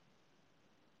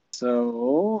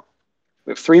So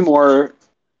we have 3 more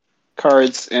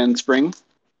cards in spring.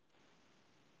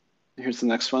 Here's the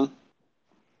next one.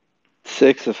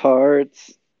 6 of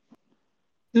hearts.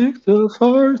 6 of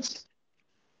hearts.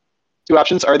 2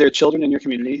 options. Are there children in your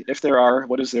community? If there are,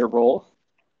 what is their role?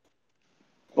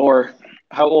 Or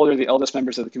how old are the eldest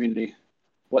members of the community?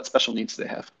 What special needs do they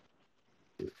have?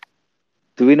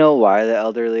 Do we know why the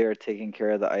elderly are taking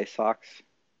care of the ice hawks?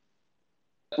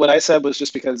 What I said was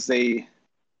just because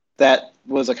that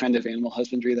was a kind of animal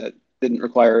husbandry that didn't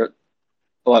require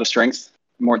a lot of strength,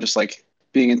 more just like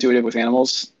being intuitive with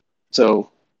animals.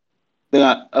 So they're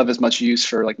not of as much use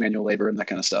for like manual labor and that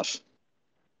kind of stuff.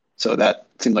 So that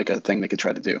seemed like a thing they could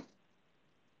try to do.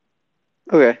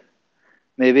 Okay.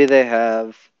 Maybe they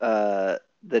have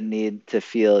the need to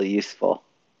feel useful.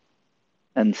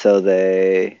 And so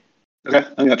they Okay, I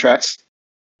think that tracks.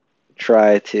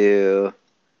 try to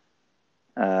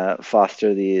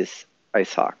foster these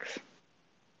ice hawks.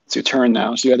 It's your turn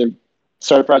now. So you either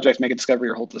start a project, make a discovery,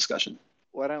 or hold the discussion.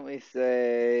 Why don't we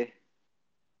say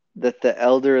that the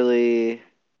elderly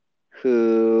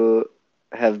who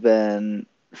have been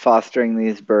fostering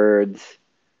these birds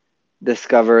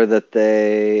discover that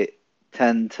they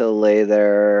tend to lay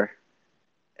their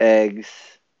eggs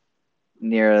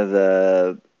near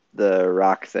the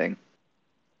rock thing.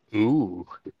 Ooh.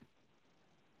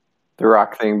 The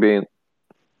rock thing being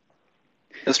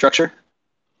The structure,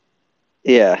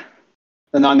 Yeah.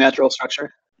 the non-natural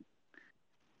structure.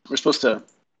 We're supposed to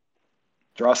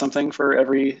draw something for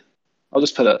every. I'll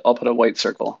put a white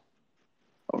circle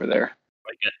over there.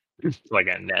 Like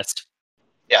a nest.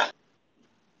 Yeah.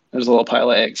 There's a little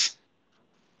pile of eggs.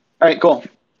 All right, cool.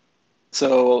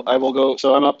 So I will go.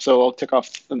 So I'm up. So I'll tick off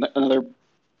another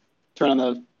turn on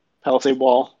the palisade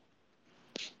wall.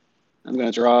 I'm going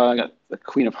to draw. I got the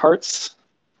Queen of Hearts.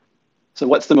 So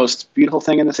what's the most beautiful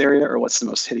thing in this area, or what's the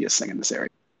most hideous thing in this area?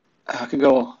 I can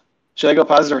go. Should I go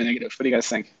positive or negative? What do you guys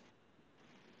think?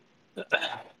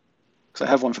 Because I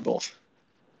have one for both.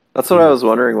 That's what I was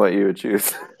wondering what you would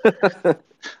choose. I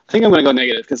think I'm going to go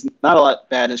negative because not a lot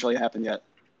bad has really happened yet.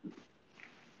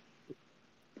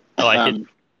 I like it.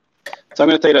 So I'm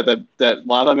going to say that that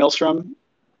lava maelstrom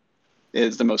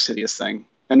is the most hideous thing,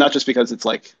 and not just because it's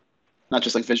like, not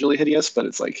just like visually hideous, but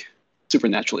it's like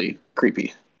supernaturally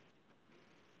creepy.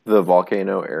 The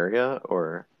volcano area,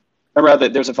 or Remember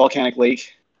that there's a volcanic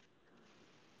lake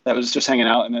that was just hanging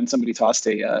out, and then somebody tossed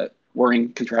a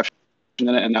whirring contraption in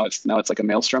it, and now it's like a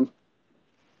maelstrom.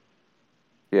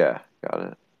 yeah, got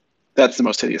it. That's the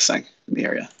most hideous thing in the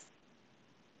area.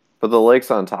 But the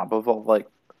lake's on top of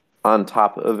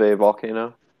a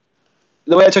volcano.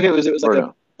 The way I took it was like No?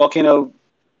 a volcano,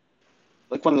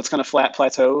 like one that's kind of flat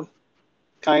plateau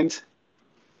kind,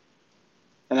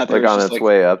 and that Like there's on just its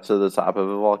way up to the top of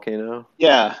a volcano.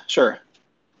 Yeah, sure.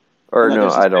 Or And then no,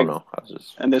 there's this I don't big- know. I was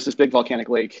just And there's this big volcanic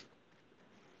lake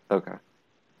okay.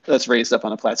 that's raised up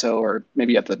on a plateau, or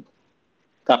maybe at the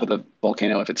top of the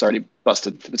volcano if it's already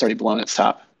busted, if it's already blown its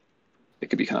top. It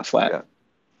could be kind of flat. Yeah.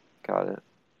 Got it.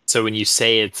 So when you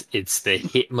say it's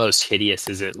the most hideous,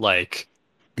 is it like,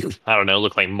 I don't know,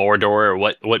 look like Mordor, or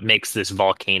what makes this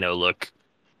volcano look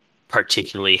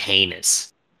particularly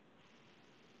heinous?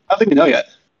 I don't think we know yet.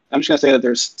 I'm just going to say that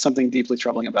there's something deeply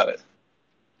troubling about it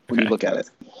when you Okay. look at it.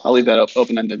 I'll leave that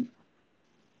open-ended.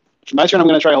 For my turn, I'm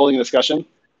going to try holding a discussion.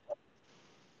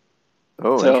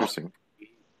 Oh, So- interesting.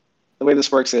 The way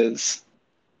this works is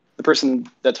the person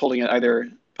that's holding it either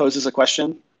poses a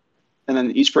question, and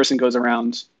then each person goes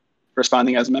around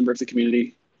responding as a member of the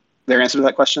community, their answer to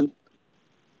that question,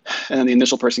 and then the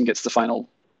initial person gets the final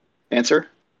answer,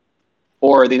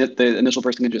 or the initial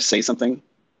person can just say something,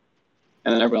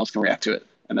 and then everyone else can react to it,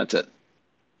 and that's it.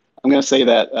 I'm going to say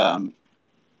that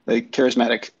the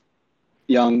charismatic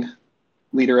young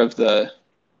leader of the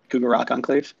Cougar Rock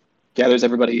Enclave gathers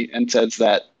everybody and says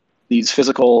that these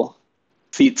physical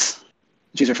feats,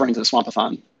 she's referring to the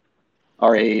Swampathon,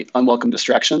 are a unwelcome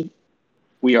distraction.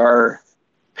 We are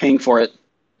paying for it,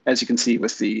 as you can see,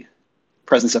 with the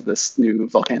presence of this new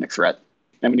volcanic threat,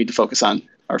 and we need to focus on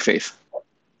our faith.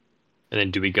 And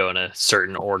then do we go in a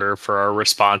certain order for our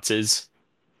responses?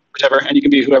 Whichever, and you can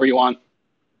be whoever you want.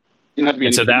 You don't have to be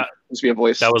And so anything. Just be a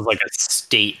voice. That was like a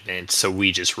statement, so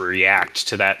we just react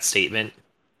to that statement.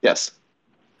 Yes.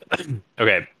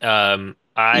 Okay.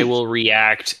 I will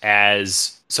react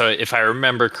as, so if I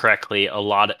remember correctly, a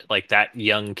lot like that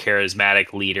young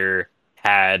charismatic leader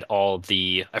had all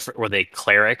were they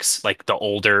clerics, like the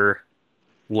older,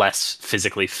 less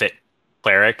physically fit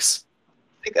clerics?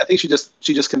 I think she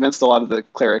just convinced a lot of the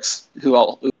clerics who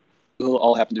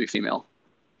all happen to be female.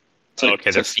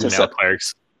 Okay, they're female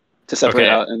clerics. To separate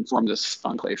Okay. out and form this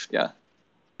enclave. Yeah.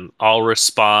 I'll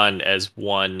respond as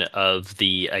one of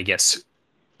the, I guess,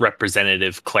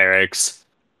 representative clerics.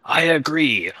 I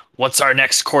agree. What's our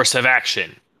next course of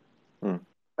action?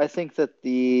 I think that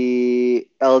the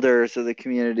elders of the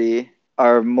community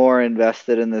are more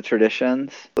invested in the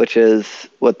traditions, which is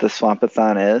what the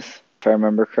Swampathon is, if I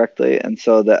remember correctly. And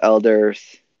so the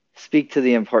elders speak to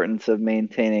the importance of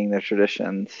maintaining the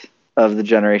traditions of the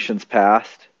generations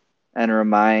past and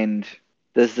remind,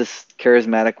 does this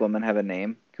charismatic woman have a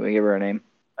name? Can we give her a name?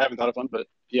 I haven't thought of one, but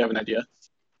do you have an idea?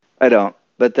 I don't.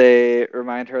 But they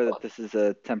remind her that this is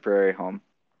a temporary home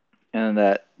and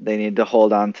that they need to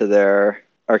hold on to their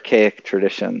archaic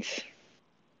traditions.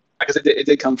 Because it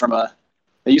did come from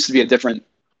it used to be a different,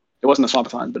 it wasn't a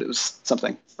Swampathon, but it was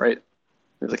something, right?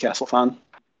 It was a Castle-thon.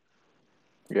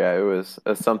 Yeah, it was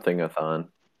a something-a-thon.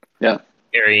 Yeah.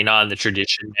 Carrying on the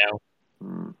tradition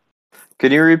now.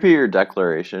 Can you repeat your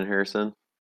declaration, Harrison?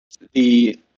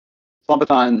 The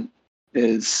Swampathon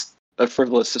is a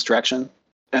frivolous distraction,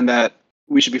 and that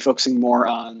we should be focusing more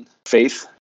on faith,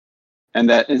 and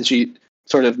she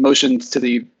sort of motioned to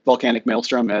the volcanic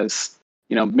maelstrom as,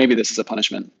 maybe this is a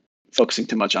punishment, focusing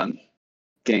too much on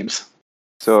games.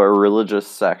 So a religious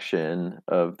section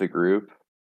of the group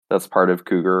that's part of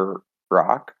Cougar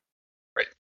Rock? Right.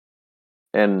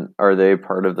 And are they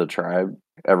part of the tribe,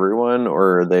 everyone,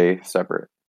 or are they separate?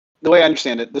 The way I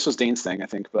understand it, this was Dane's thing, I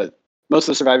think, but most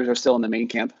of the survivors are still in the main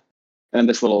camp, and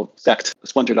this little sect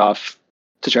splintered off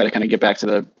to try to kind of get back to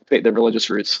the religious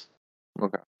roots.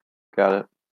 Okay, got it.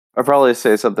 I'd probably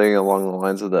say something along the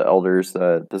lines of the elders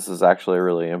that this is actually a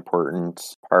really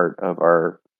important part of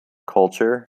our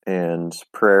culture, and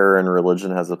prayer and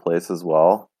religion has a place as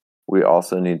well. We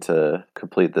also need to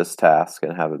complete this task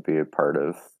and have it be a part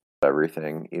of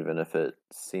everything, even if it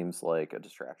seems like a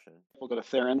distraction. We'll go to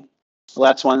Theron. The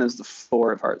last one is the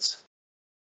Four of Hearts.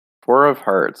 Four of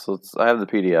Hearts. I have the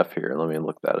PDF here. Let me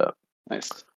look that up. Nice.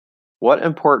 What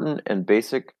important and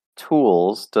basic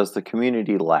tools does the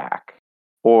community lack?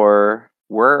 Or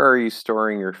where are you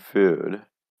storing your food?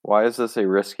 Why is this a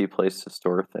risky place to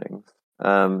store things?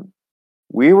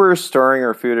 We were storing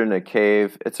our food in a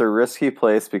cave. It's a risky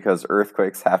place because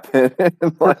earthquakes happen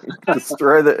and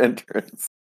destroy the entrance.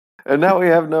 And now we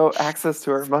have no access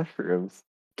to our mushrooms.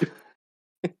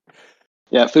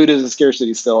 Yeah, food is a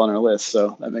scarcity still on our list,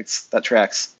 so that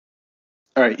tracks.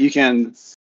 All right,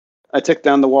 I ticked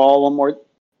down the wall one more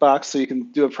box, so you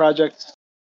can do a project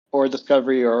or a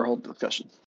discovery or hold discussion.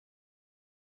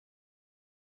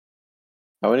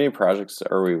 How many projects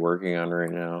are we working on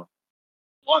right now?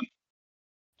 One.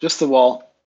 Just the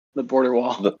wall, the border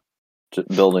wall.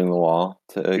 Building the wall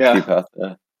to keep out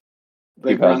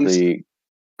the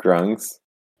grungs.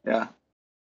 Yeah.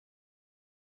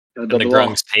 And the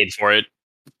grungs paid for it.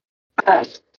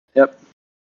 Yep.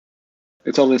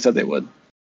 They totally said they would.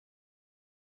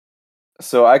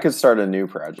 So I could start a new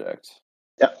project.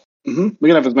 Yeah. Mm-hmm. We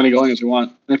can have as many going as we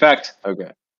want. In fact,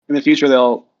 okay. In the future,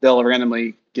 they'll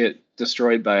randomly get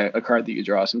destroyed by a card that you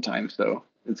draw sometimes, so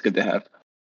it's good to have.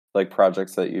 Like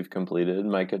projects that you've completed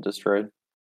might get destroyed?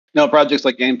 No, projects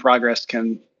like in progress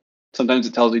sometimes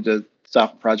it tells you to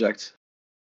stop a project.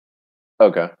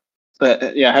 Okay.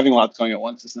 But yeah, having lots going at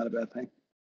once is not a bad thing.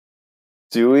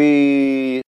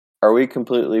 Are we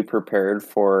completely prepared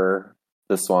for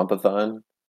the Swampathon?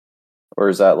 Or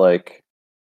is that like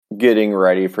getting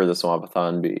ready for the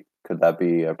Swampathon? Could that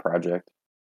be a project?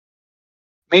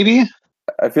 Maybe.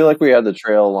 I feel like we had the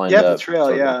trail lined up. Yeah, the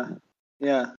trail, yeah.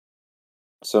 Yeah.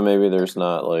 So maybe there's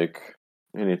not like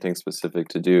anything specific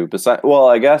to do.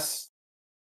 I guess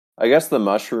the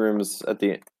mushrooms at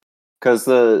the, because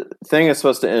the thing is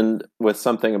supposed to end with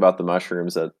something about the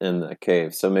mushrooms in the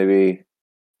cave. So maybe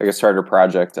I could start a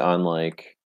project on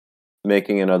like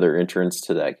making another entrance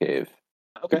to that cave.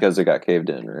 Okay. Because it got caved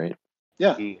in, right?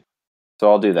 Yeah. So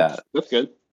I'll do that. That's good.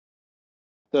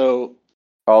 So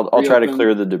I'll try to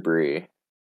clear the debris.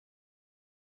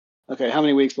 Okay, how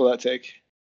many weeks will that take?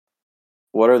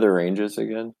 What are the ranges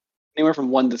again? Anywhere from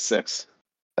 1 to 6.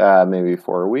 Maybe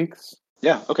 4 weeks.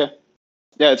 Yeah, okay.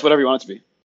 Yeah, it's whatever you want it to be.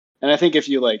 And I think if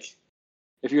you were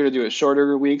to do it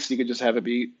shorter weeks, you could just have it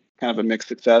be kind of a mixed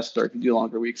success, or if you do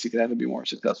longer weeks, you could have it be more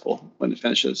successful when it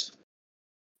finishes.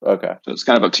 Okay. So it's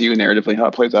kind of up to you narratively how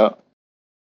it plays out.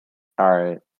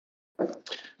 All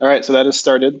right. So that is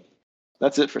started.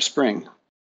 That's it for spring.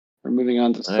 We're moving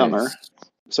on to summer.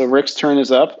 So Rick's turn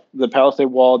is up. The palisade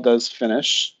wall does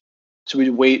finish. Should we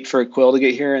wait for Quill to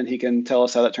get here and he can tell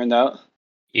us how that turned out?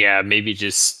 Yeah, maybe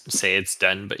just say it's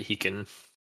done, but he can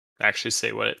actually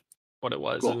say what it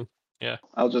was. Cool. And yeah,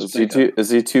 I'll just. Is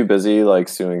he too busy like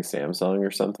suing Samsung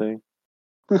or something?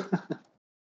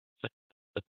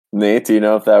 Nate, do you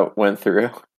know if that went through?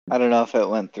 I don't know if it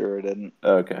went through or didn't.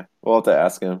 Okay, we'll have to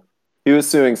ask him. He was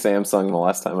suing Samsung the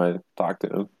last time I talked to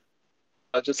him.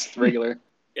 Just regular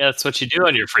Yeah, that's what you do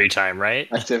on your free time,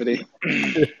 right? activity.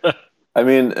 I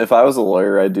mean, if I was a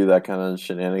lawyer, I'd do that kind of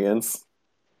shenanigans.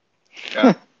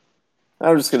 Yeah.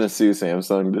 I'm just gonna sue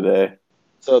Samsung today.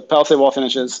 So Palisade Wall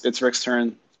finishes. It's Rick's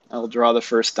turn. I'll draw the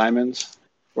first diamond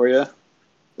for you.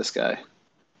 This guy.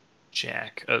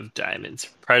 Jack of diamonds.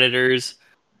 Predators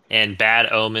and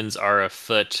bad omens are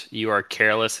afoot. You are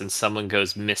careless and someone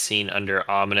goes missing under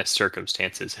ominous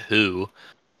circumstances. Who?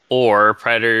 Or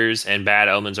predators and bad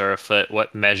omens are afoot.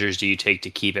 What measures do you take to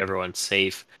keep everyone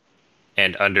safe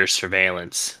and under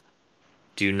surveillance?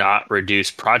 Do not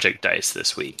reduce project dice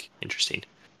this week. Interesting.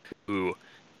 Ooh,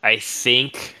 I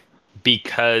think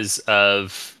because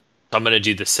of I'm gonna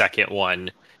do the second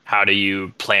one. How do you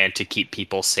plan to keep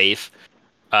people safe?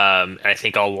 I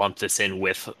think I'll lump this in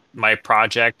with my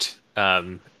project.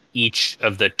 Each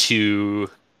of the two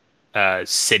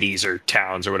cities or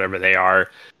towns or whatever they are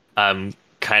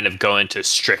kind of go into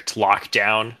strict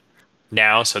lockdown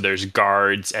now. So there's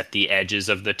guards at the edges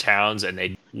of the towns, and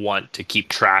they want to keep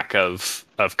track of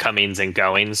comings and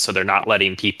goings. So they're not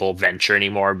letting people venture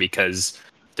anymore because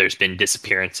there's been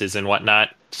disappearances and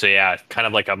whatnot. So yeah, kind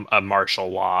of like a martial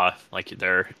law, like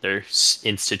they're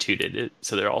instituted it,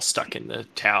 so they're all stuck in the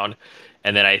town.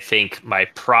 And then I think my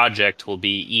project will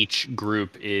be each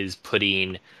group is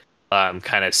putting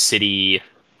kind of city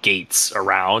gates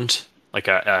around, like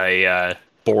a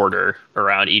border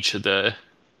around each of the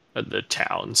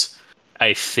towns.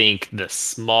 I think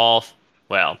well,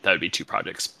 that would be two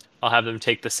projects. I'll have them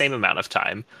take the same amount of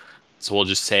time. So we'll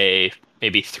just say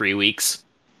maybe 3 weeks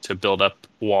to build up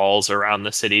walls around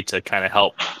the city to kind of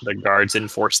help the guards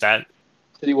enforce that.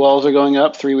 City walls are going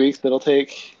up. 3 weeks. That'll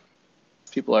take.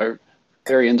 People are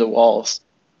very into walls.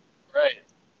 Right.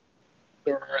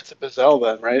 So we're at Bazell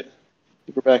then, right?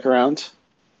 We're back around.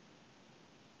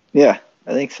 Yeah,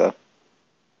 I think so.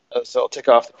 So I'll tick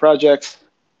off the project.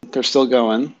 They're still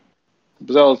going.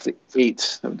 Bazell is the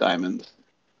 8 of diamonds.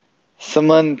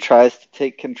 Someone tries to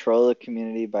take control of the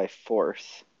community by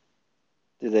force.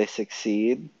 Do they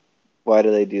succeed? Why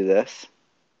do they do this?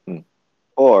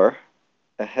 Or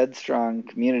a headstrong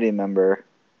community member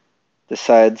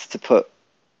decides to put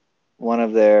one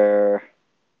of their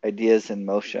ideas in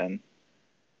motion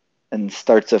and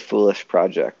starts a foolish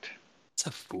project. It's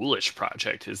a foolish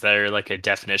project. Is there like a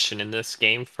definition in this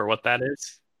game for what that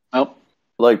is? Nope.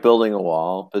 Like building a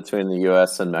wall between the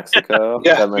U.S. and Mexico.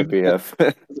 Yeah. That might be a.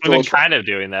 I've been kind of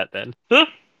doing that then.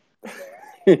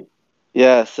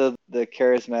 Yeah, so the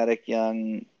charismatic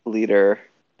young leader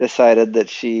decided that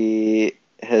she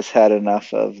has had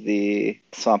enough of the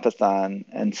Swampathon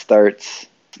and starts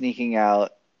sneaking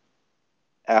out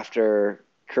after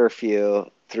curfew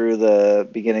through the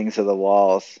beginnings of the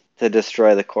walls to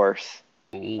destroy the course.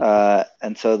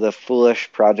 And so the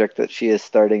foolish project that she is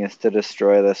starting is to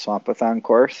destroy the Swampathon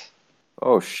course.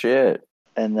 Oh, shit.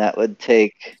 And that would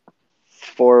take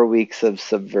 4 weeks of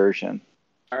subversion.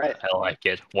 All right. I like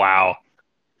it. Wow.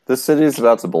 This city is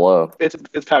about to blow.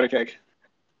 It's powder keg.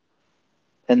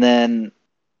 And then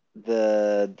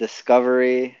the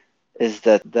discovery is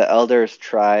that the elders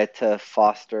try to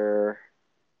foster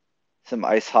some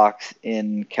ice hawks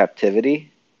in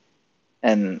captivity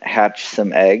and hatch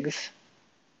some eggs.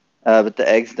 But the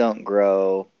eggs don't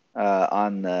grow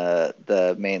on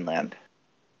the mainland.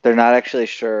 They're not actually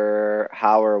sure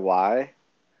how or why,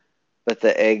 but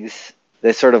the eggs,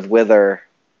 they sort of wither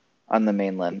on the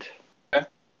mainland. Okay.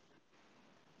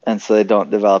 And so they don't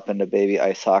develop into baby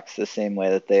ice hawks the same way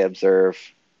that they observe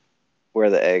where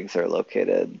the eggs are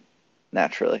located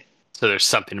naturally. So there's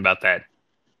something about that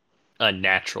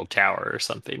unnatural tower or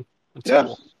something. That's Yeah.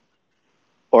 cool.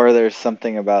 Or there's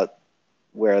something about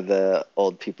where the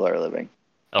old people are living.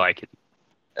 I like it.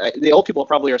 The old people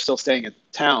probably are still staying in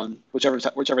town, whichever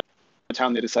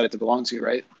town they decided to belong to,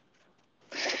 right?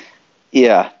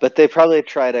 Yeah, but they probably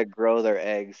try to grow their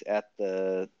eggs at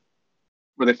the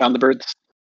Where they found the birds.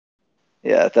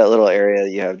 that little area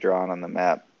that you have drawn on the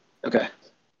map Okay.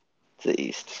 to the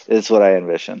east is what I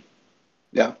envision.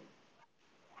 Yeah.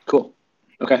 Cool.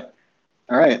 Okay.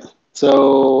 All right.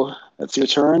 So that's your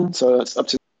turn. So it's up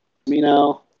to me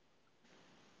now.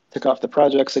 Tick off the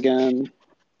projects again.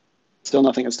 Still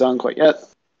nothing is done quite yet.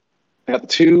 I got the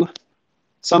 2.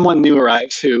 Someone new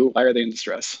arrives. Who? Why are they in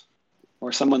distress?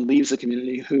 Or someone leaves the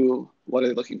community. Who? What are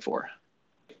they looking for?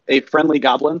 A friendly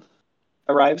goblin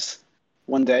arrives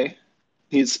one day.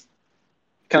 He's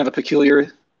kind of a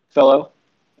peculiar fellow,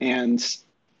 and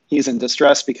he's in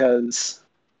distress because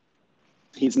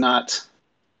he's not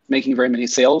making very many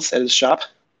sales at his shop,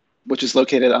 which is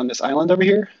located on this island over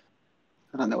here.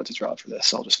 I don't know what to draw for this.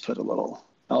 So I'll just put it'll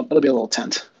be a little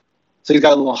tent. So he's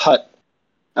got a little hut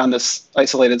on this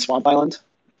isolated swamp island,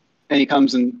 and he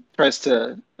comes and tries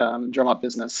to drum up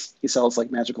business. He sells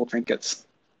like magical trinkets.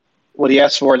 What he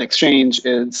asks for in exchange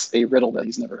is a riddle that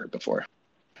he's never heard before.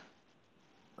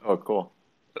 Oh, cool.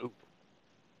 And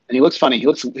he looks funny.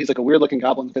 He's like a weird looking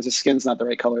goblin because his skin's not the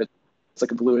right color. It's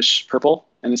like a bluish purple,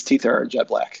 and his teeth are jet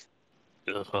black.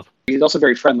 Uh-huh. He's also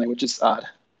very friendly, which is odd.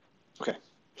 Okay.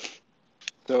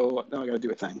 So now I got to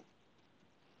do a thing.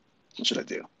 What should I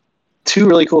do? Two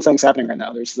really cool things happening right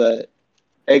now. There's the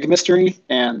egg mystery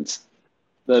and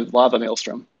the lava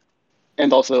maelstrom,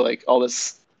 and also like all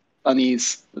this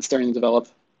unease that's starting to develop.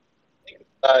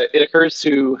 It occurs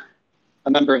to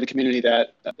a member of the community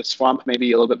that the swamp may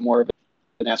be a little bit more of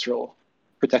a natural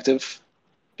protective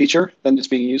feature than it's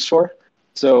being used for.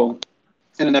 So,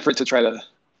 in an effort to try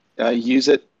to use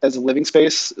it as a living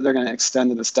space, they're going to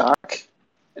extend this dock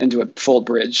into a full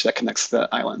bridge that connects the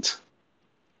island.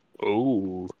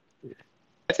 Oh.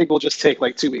 I think we'll just take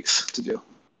like 2 weeks to do.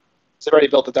 So they've already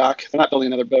built the dock. They're not building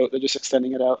another boat. They're just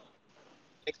extending it out.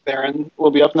 I think Theron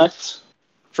will be up next.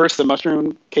 First, the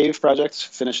Mushroom Cave project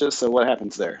finishes. So what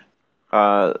happens there?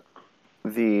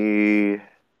 The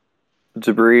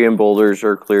debris and boulders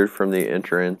are cleared from the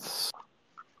entrance.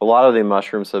 A lot of the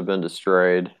mushrooms have been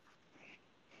destroyed.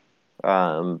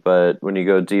 But when you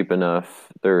go deep enough,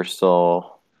 there's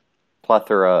still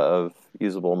plethora of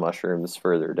usable mushrooms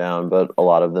further down, but a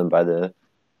lot of them by the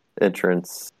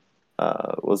entrance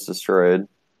was destroyed.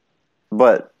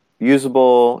 But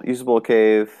usable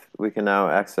cave, we can now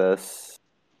access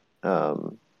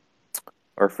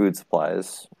our food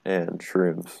supplies and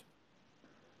shrooms.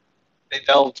 They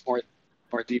delved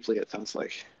more deeply, it sounds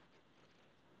like.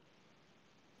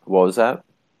 What was that?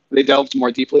 They delved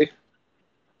more deeply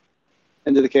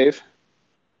into the cave.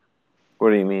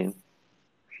 What do you mean?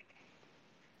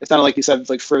 It's not like you said,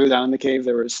 like further down in the cave,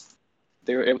 they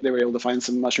were able to find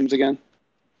some mushrooms again.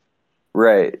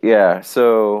 Right, yeah.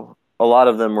 So a lot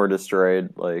of them were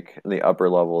destroyed, like in the upper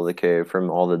level of the cave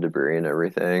from all the debris and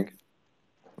everything.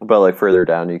 But like further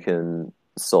down, you can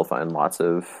still find lots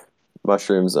of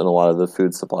mushrooms and a lot of the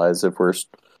food supplies.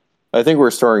 I think we're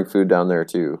storing food down there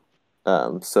too.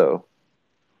 So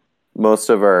most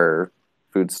of our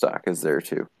food stock is there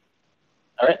too.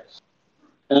 All right.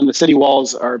 And then the city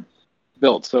walls are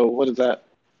built. So what does that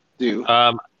do?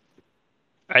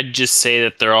 I'd just say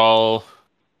that they're all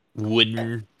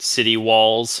wooden city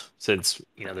walls, since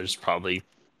there's probably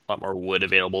a lot more wood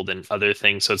available than other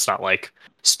things, so it's not like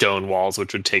stone walls,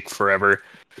 which would take forever.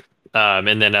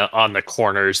 And then on the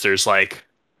corners, there's like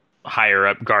higher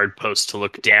up guard posts to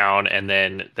look down, and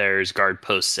then there's guard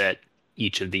posts at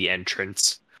each of the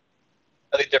entrance.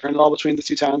 Are they different at all between the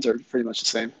two towns, or pretty much the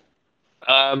same?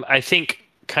 I think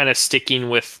kind of sticking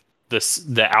with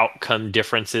the outcome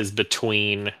differences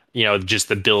between just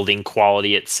the building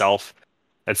quality itself.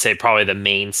 I'd say probably the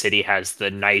main city has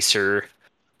the nicer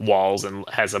walls and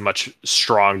has a much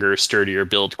stronger, sturdier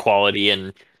build quality,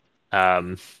 and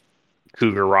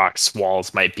Cougar Rock's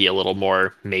walls might be a little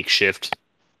more makeshift.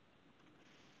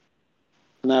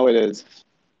 Now it is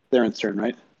Theron's turn,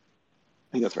 right?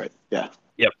 I think that's right. Yeah.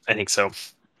 Yep, I think so.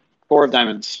 4 of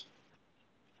diamonds.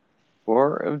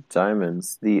 4 of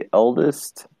diamonds. The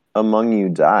eldest among you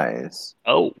dies.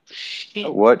 Oh,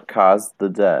 shit. What caused the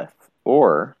death?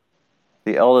 Or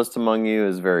the eldest among you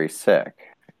is very sick.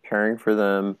 Caring for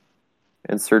them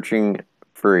and searching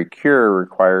for a cure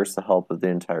requires the help of the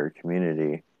entire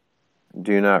community.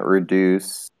 Do not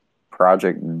reduce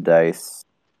project dice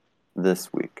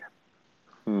this week.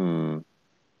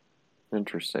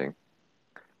 Interesting.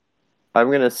 I'm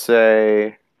going to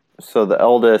say, so the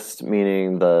eldest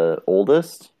meaning the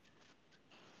oldest?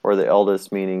 Or the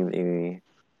eldest meaning the...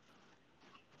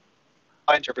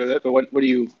 I interpreted it, but what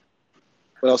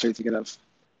else are you thinking of?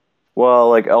 Well,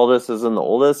 like eldest is in the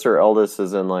oldest, or eldest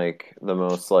is in like the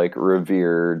most like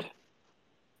revered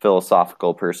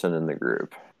philosophical person in the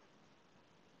group?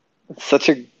 Such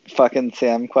a fucking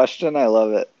Sam question. I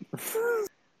love it.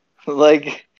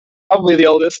 Like, Probably the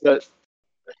oldest, but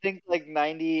I think like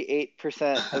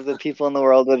 98% of the people in the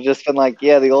world would have just been like,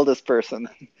 yeah, the oldest person.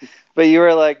 But you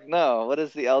were like, no, what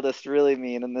does the eldest really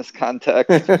mean in this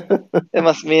context? It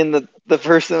must mean that the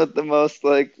person with the most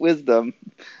like wisdom,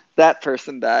 that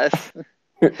person dies.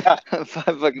 I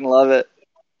fucking love it.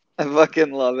 I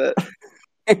fucking love it.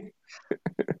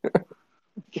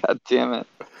 God damn it.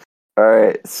 All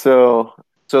right, so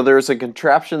there's a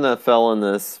contraption that fell in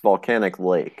this volcanic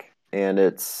lake, and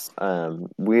it's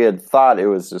we had thought it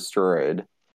was destroyed,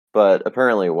 but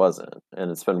apparently it wasn't,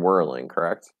 and it's been whirling,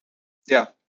 correct? yeah.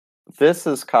 This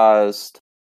has caused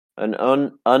an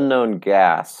unknown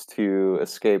gas to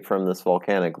escape from this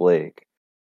volcanic lake.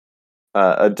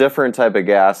 A different type of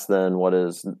gas than what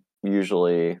is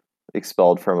usually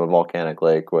expelled from a volcanic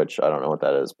lake, which I don't know what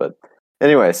that is. But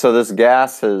anyway, so this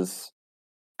gas has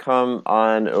come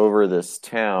on over this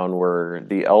town where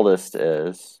the eldest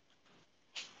is,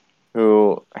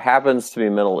 who happens to be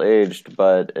middle-aged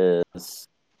but is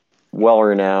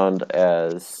well-renowned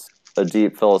as a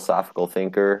deep philosophical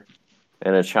thinker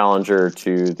and a challenger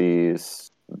to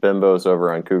these bimbos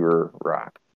over on Cougar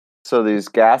Rock. So these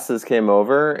gases came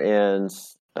over, and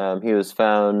he was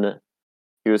found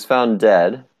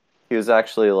dead. He was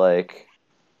actually like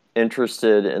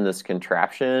interested in this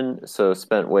contraption, so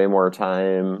spent way more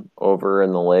time over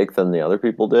in the lake than the other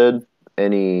people did.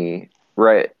 And he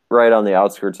right on the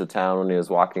outskirts of town, when he was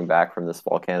walking back from this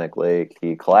volcanic lake,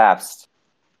 he collapsed,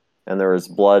 and there was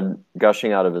blood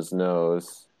gushing out of his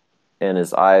nose, and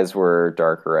his eyes were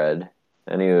dark red,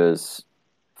 and he was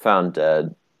found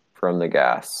dead from the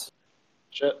gas.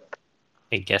 Shit.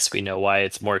 I guess we know why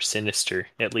it's more sinister,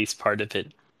 at least part of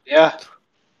it. Yeah.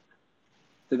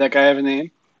 Did that guy have a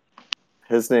name?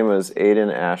 His name was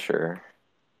Aiden Asher.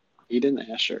 Eden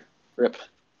Asher. Rip.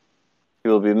 He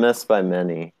will be missed by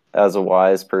many, as a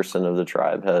wise person of the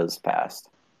tribe has passed.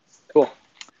 Cool.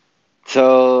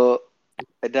 So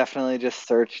I definitely just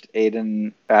searched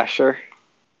Aiden Asher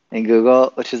in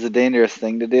Google, which is a dangerous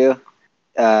thing to do.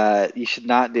 You should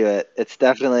not do it. It's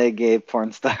definitely a gay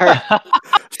porn star.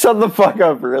 Shut the fuck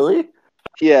up, really?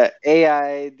 Yeah,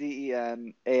 AIDENASHER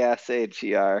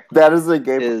That is a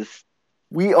gay... is...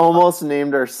 We almost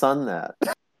named our son that.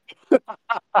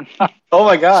 Oh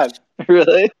my god.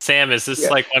 Really? Sam, is this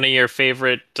like one of your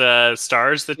favorite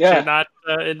stars that Yeah. you're not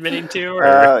admitting to? Or?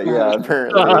 Yeah,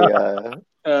 apparently.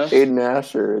 Aiden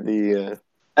Asher, the...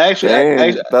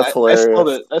 Actually, that's hilarious.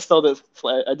 I spelled it.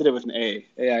 I did it with an A.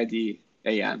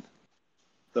 AIDAN.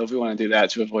 So if we want to do that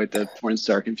to avoid the porn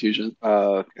star confusion.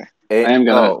 Oh, okay. I am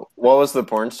gonna... what was the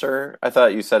porn star? I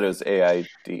thought you said it was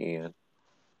AIDEN.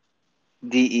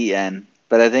 DEN.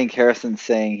 But I think Harrison's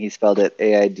saying he spelled it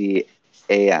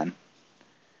AIDAN.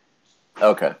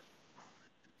 Okay.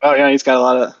 Oh yeah, he's got a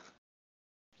lot of...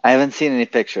 I haven't seen any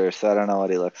pictures, so I don't know what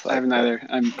he looks like. I haven't either.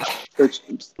 I'm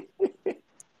searching.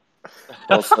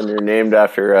 All of a sudden, you're named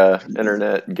after a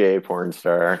internet gay porn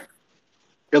star.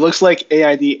 It looks like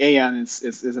AIDAN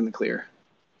is in the clear.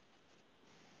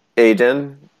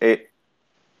 Aiden?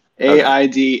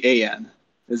 AIDAN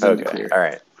is in the Okay, clear. all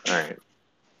right.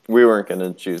 We weren't going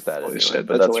to choose that Holy anyway, shit,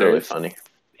 but that's that's hilarious. really funny.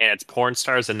 And it's porn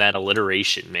stars and that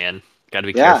alliteration, man. Got to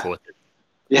be Yeah. careful with it.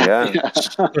 Yeah.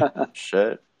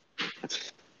 Shit.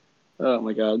 Oh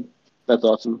my god, that's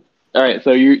awesome. All right,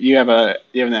 so you have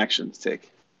an action to take.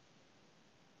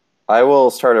 I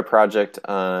will start a project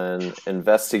on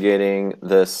investigating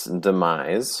this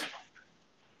demise.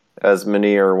 As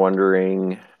many are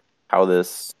wondering how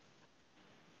this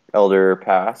elder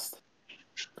passed.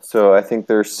 So I think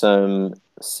there's some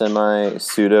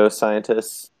semi-pseudo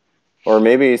scientists, or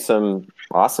maybe some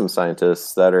awesome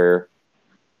scientists that are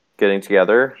getting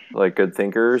together, like good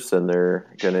thinkers, and they're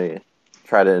going to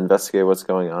try to investigate what's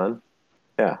going on.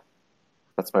 Yeah,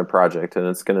 that's my project, and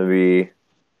it's going to be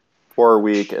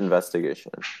 4-week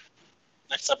investigation.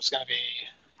 Next up is going to be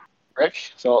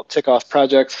Rick. So I'll tick off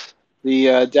projects.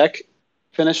 The deck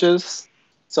finishes.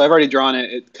 So I've already drawn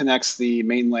it. It connects the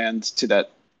mainland to that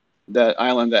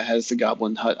island that has the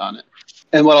goblin hut on it.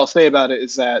 And what I'll say about it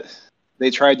is that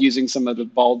they tried using some of the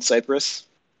bald cypress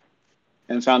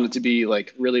and found it to be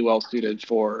like really well suited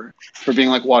for being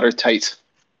like watertight,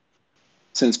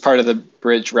 since part of the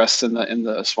bridge rests in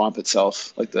the swamp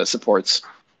itself, like the supports.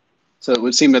 So it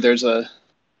would seem that there's a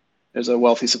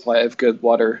wealthy supply of good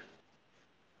water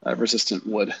resistant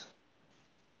wood.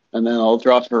 And then I'll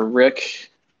draw for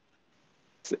Rick.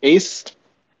 It's the Ace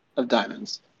of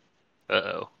Diamonds.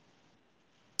 Uh-oh.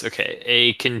 Okay.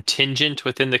 A contingent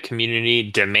within the community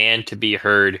demand to be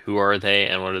heard. Who are they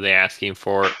and what are they asking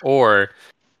for? Or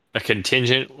a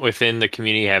contingent within the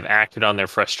community have acted on their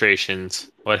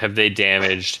frustrations. What have they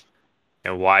damaged?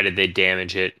 And why did they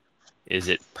damage it? Is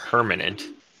it permanent?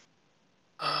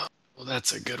 Well,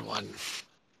 that's a good one.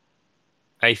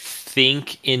 I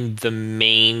think in the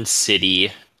main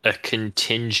city, a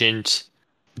contingent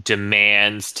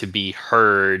demands to be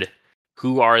heard.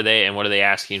 Who are they and what are they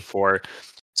asking for?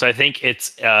 So I think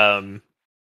it's a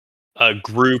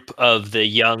group of the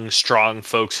young, strong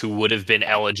folks who would have been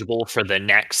eligible for the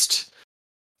next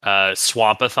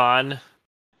Swampathon,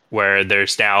 where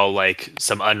there's now like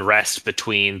some unrest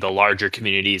between the larger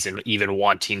communities and even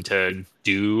wanting to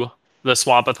do the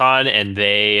Swampathon, and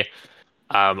they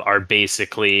are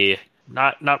basically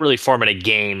not really forming a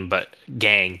gang,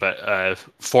 but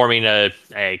forming a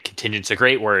contingent's a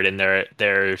great word, and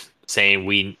they're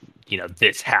saying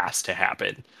this has to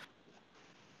happen,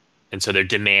 and so they're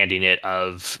demanding it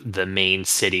of the main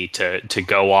city to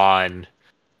go on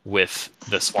with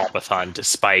the Swampathon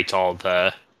despite all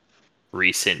the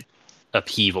recent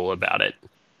upheaval about it.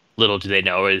 Little do they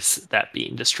know is that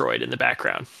being destroyed in the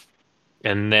background.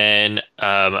 And then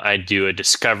I do a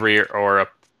discovery or a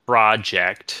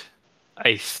project.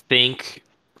 I think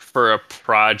for a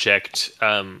project,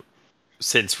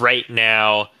 since right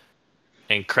now,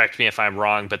 and correct me if I'm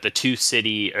wrong, but the two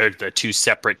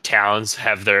separate towns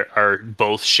are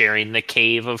both sharing the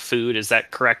cave of food. Is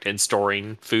that correct? And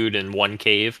storing food in one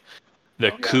cave.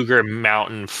 The Cougar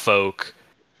Mountain folk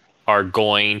are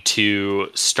going to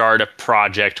start a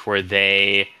project where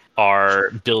they are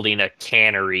building a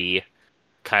cannery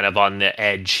kind of on the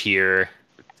edge here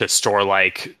to store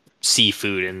like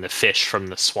seafood and the fish from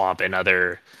the swamp and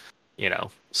other,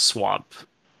 swamp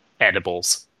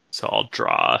edibles. So I'll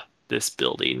draw this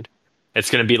building. It's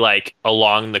going to be like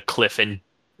along the cliff and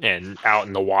out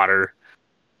in the water.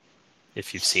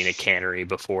 If you've seen a cannery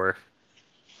before.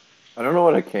 I don't know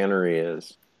what a cannery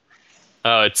is.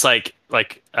 Oh, it's like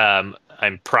I'm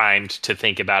primed to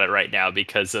think about it right now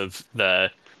because of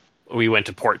we went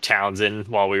to Port Townsend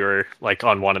while we were like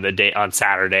on one of the day on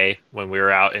Saturday when we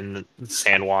were out in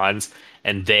San Juan's,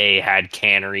 and they had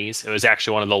canneries. It was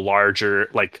actually one of the larger,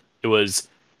 like it was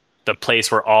the place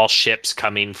where all ships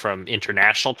coming from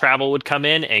international travel would come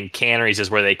in, and canneries is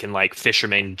where they can like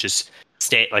fishermen just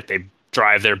stay, like they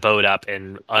drive their boat up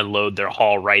and unload their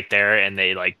haul right there, and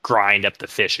they like grind up the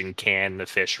fish and can the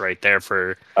fish right there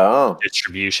for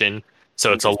distribution.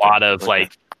 So it's a lot of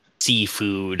like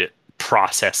seafood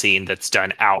processing that's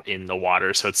done out in the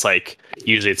water. So it's like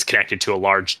usually it's connected to a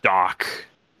large dock,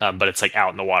 but it's like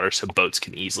out in the water, so boats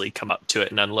can easily come up to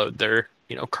it and unload their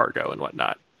cargo and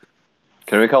whatnot.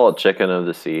 Can we call it chicken of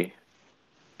the sea?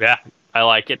 Yeah, I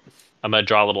like it. I'm gonna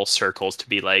draw little circles to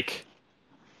be like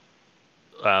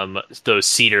those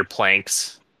cedar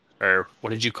planks, or what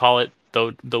did you call it?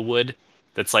 The wood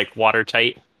that's like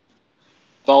watertight.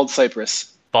 Bald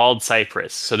cypress. Bald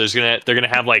cypress. So they're gonna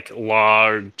have like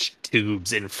large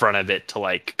tubes in front of it to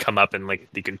like come up and like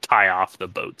you can tie off the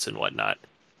boats and whatnot.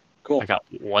 Cool. I got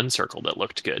one circle that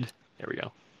looked good. There we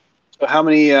go. So how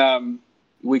many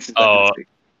weeks is that going to take?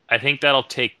 I think that'll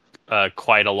take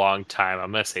quite a long time.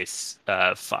 I'm gonna say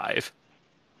 5. I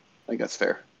think that's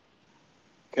fair.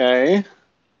 Okay.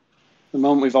 The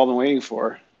moment we've all been waiting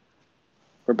for.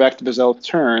 We're back to Bazel's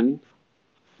turn,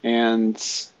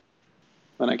 and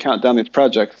when I count down these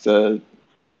projects, the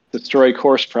Destroy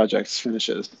Course project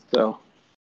finishes. So,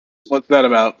 what's that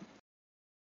about?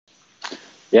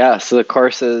 Yeah, so the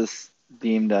course is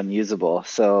deemed unusable.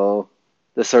 So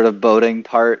the sort of boating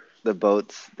part, the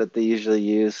boats that they usually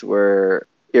use were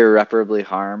irreparably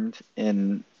harmed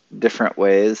in different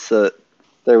ways, so that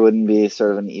there wouldn't be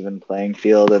sort of an even playing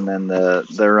field. And then the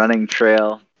running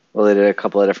trail, well, they did a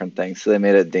couple of different things. So they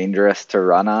made it dangerous to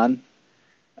run on,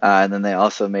 and then they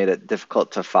also made it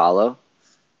difficult to follow,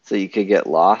 so you could get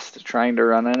lost trying to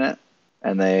run in it.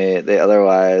 And they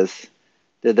otherwise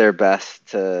did their best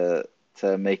to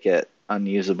make it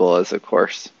unusable as a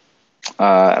course.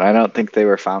 And I don't think they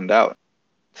were found out.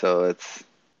 So it's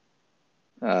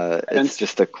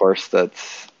just a course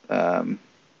that's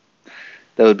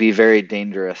that would be very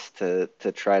dangerous to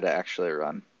try to actually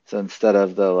run. So instead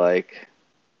of the like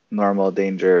normal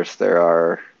dangers, there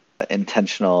are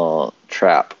intentional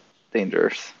trap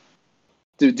dangers.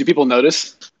 Do people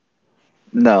notice?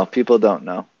 No, people don't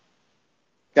know.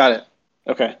 Got it.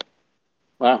 Okay.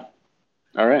 Wow.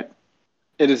 All right.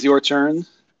 It is your turn.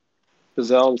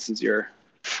 Bazel, this is your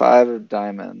 5 of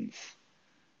diamonds.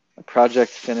 A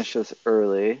project finishes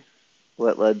early.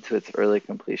 What led to its early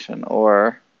completion?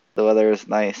 Or the weather is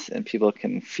nice and people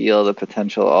can feel the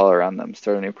potential all around them.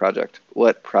 Start a new project.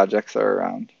 What projects are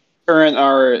around? current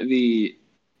are the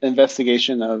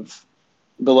investigation of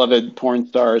beloved porn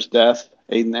star's death,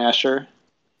 Aiden Asher,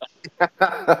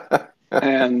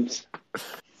 and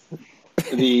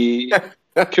the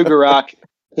Cougar Rock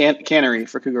cannery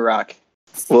for Cougar Rock.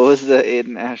 What was the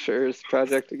Aiden Asher's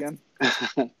project again?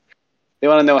 They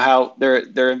want to know how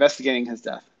they're investigating his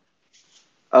death.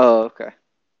 Oh, okay.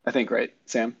 I think, right,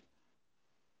 Sam?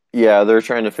 Yeah, they're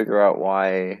trying to figure out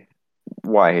why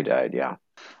he died. Yeah,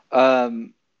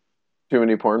 Too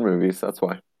many porn movies. That's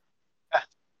why.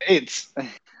 AIDS.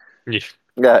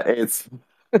 Yeah, it's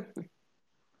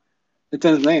It's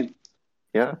in his name.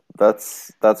 Yeah,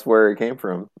 that's where it came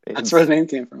from. That's where his name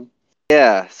came from.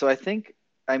 Yeah, so I think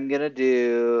I'm gonna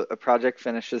do a project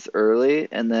finishes early,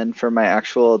 and then for my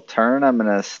actual turn, I'm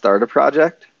gonna start a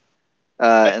project,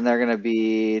 and they're gonna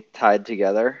be tied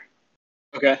together.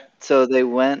 Okay. So they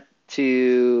went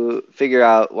to figure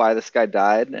out why this guy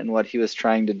died and what he was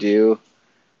trying to do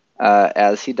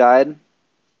as he died.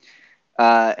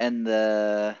 And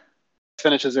the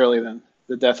Finishes early then.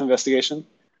 The death investigation.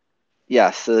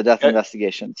 yes, so the death Okay.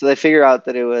 investigation. So they figure out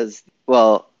that it was,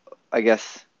 well, I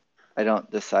guess I don't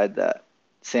decide that.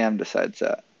 Sam decides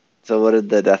that. So what did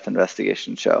the death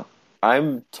investigation show?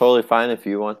 I'm totally fine if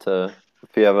you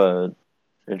have a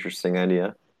interesting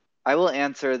idea. I will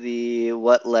answer the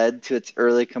what led to its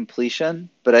early completion,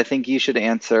 but I think you should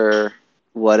answer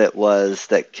what it was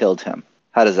that killed him.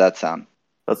 How does that sound?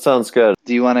 That sounds good.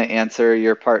 Do you want to answer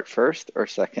your part first or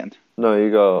second? No, you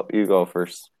go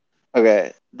first.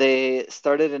 Okay. They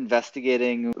started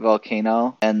investigating the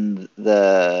volcano and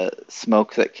the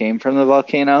smoke that came from the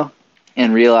volcano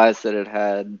and realized that it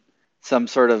had some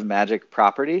sort of magic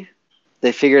property.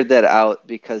 They figured that out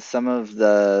because some of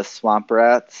the swamp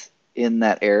rats in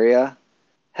that area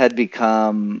had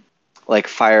become like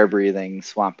fire breathing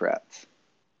swamp rats.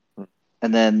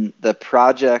 And then the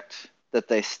project that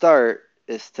they start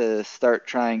is to start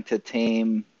trying to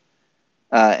tame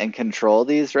and control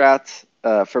these rats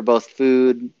for both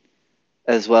food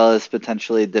as well as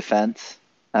potentially defense.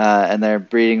 And they're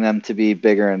breeding them to be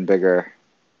bigger and bigger,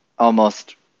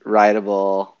 almost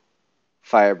rideable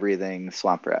fire breathing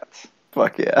swamp rats.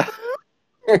 Fuck yeah.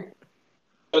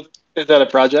 Is that a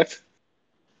project?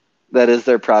 That is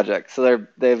their project. So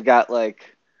they've got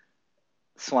like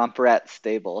swamp rat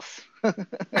stables.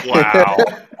 Wow.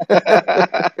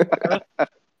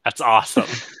 That's awesome.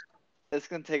 It's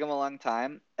going to take them a long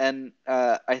time. And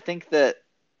I think that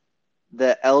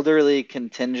the elderly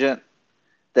contingent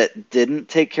that didn't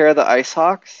take care of the ice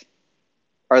hawks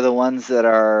are the ones that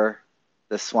are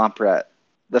the swamp rat,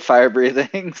 the fire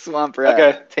breathing swamp rat.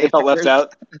 Okay. They felt left tamers.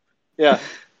 out. Yeah.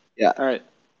 Yeah. All right.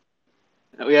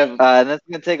 We have. And that's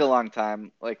going to take a long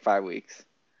time, like 5 weeks.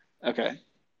 Okay.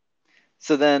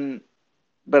 So then,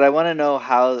 but I want to know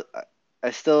how.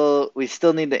 We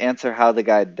still need to answer how the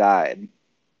guy died.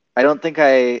 I don't think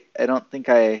I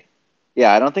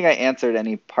answered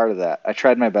any part of that. I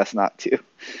tried my best not to.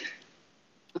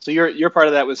 So your part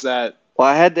of that was that. Well,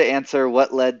 I had to answer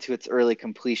what led to its early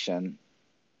completion,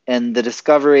 and the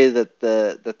discovery that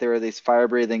there were these fire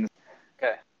breathing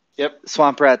Okay. Yep.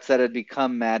 swamp rats that had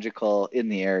become magical in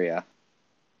the area.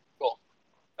 Cool.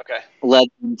 Okay. Led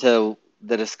into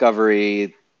the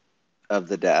discovery of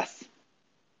the death.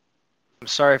 I'm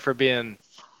sorry for being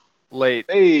late.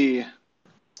 Hey.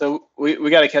 So we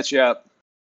got to catch you up.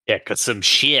 Yeah, because some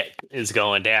shit is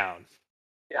going down.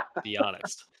 Yeah. To be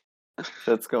honest.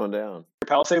 Shit's going down. Your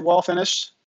palisade wall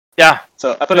finished. Yeah,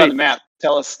 So I put it on the map.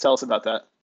 Tell us about that.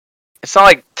 it's not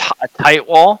like a tight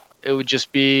wall. It would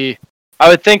just be. I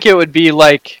would think it would be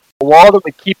like a wall that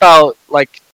would keep out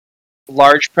like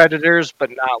large predators, but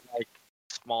not like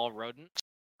small rodents.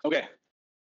 Okay.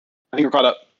 I think we're caught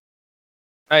up.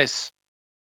 Nice.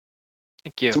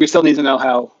 Thank you. So we still need to know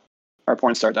how our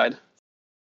porn star died.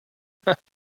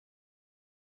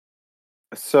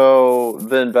 So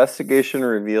the investigation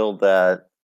revealed that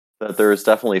there was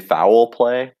definitely foul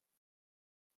play.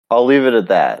 I'll leave it at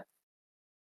that.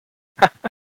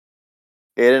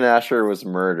 Aiden Asher was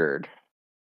murdered.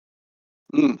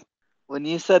 When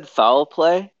you said foul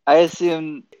play, I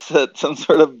assumed that some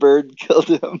sort of bird killed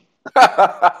him.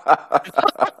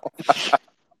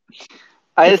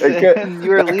 I assumed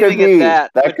you were leaving it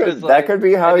at that. That could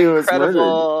be how he was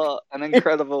murdered. An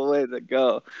incredible way to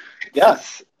go.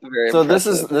 Yes. Very So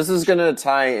impressive. this is gonna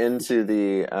tie into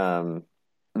the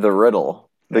riddle.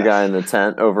 The Yes. guy in the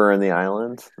tent over in the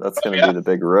island. That's gonna be the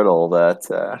big riddle that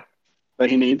That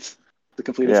he needs to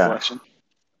complete his collection.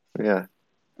 Yeah.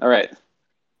 All right.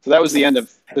 So that was the end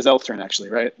of Bizel's turn, actually,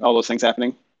 right? All those things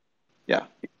happening. Yeah.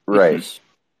 Right.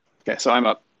 Okay, so I'm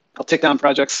up. I'll tick down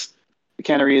projects. The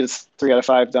cannery is 3 out of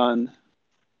 5 done.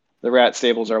 The rat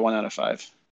stables are 1 out of 5.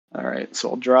 All right,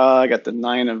 so I'll draw. I got the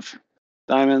 9 of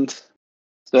diamonds.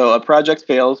 So a project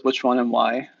fails, which one and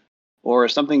why? Or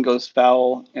something goes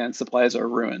foul and supplies are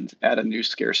ruined, add a new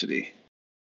scarcity.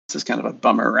 This is kind of a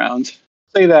bummer round.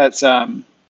 Say that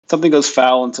something goes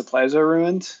foul and supplies are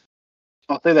ruined.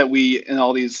 I'll say that we, in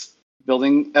all these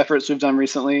building efforts we've done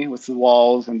recently with the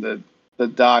walls and the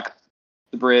dock,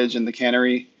 the bridge, and the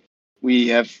cannery, we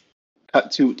have cut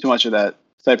too much of that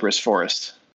cypress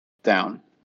forest down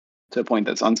to a point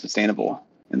that's unsustainable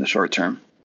in the short term.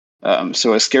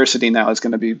 So a scarcity now is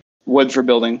going to be wood for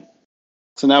building.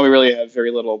 So now we really have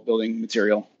very little building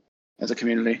material as a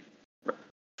community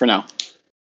for now.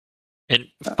 And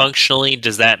functionally,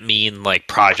 does that mean like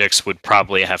projects would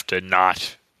probably have to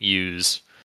not use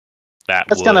that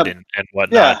That's wood kind of and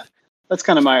whatnot? yeah. That's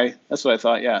kind of that's what I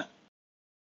thought. Yeah.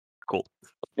 Cool.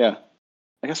 Yeah.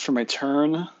 I guess for my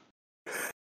turn.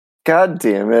 God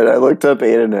damn it! I looked up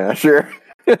Aiden Asher.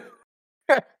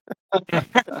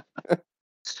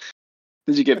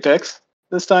 Did you get picks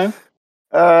this time?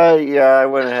 Yeah, I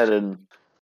went ahead and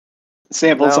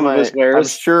Sampled now some of his I'm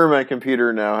wares. sure my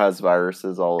computer now has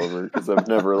viruses all over because I've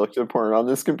never looked at porn on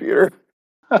this computer.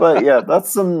 But yeah,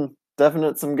 that's some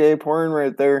gay porn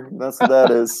right there. That's what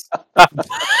that is.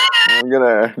 I'm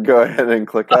gonna go ahead and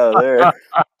click out of there.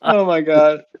 Oh my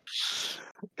god.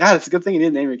 God, it's a good thing you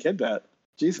didn't name your kid that.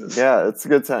 Jesus. Yeah, it's a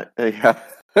good time. Yeah,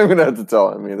 I'm gonna have to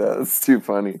tell me that. It's too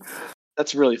funny.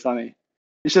 That's really funny.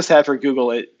 You should just have her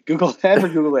Google it. Have her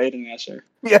Google Aiden Asher.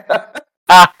 Yeah.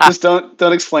 Just don't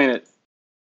explain it.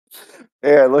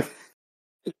 Yeah, look.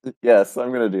 Yes,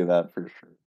 I'm gonna do that for sure.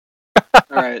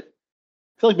 All right.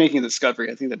 I feel like making a discovery.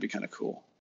 I think that'd be kind of cool.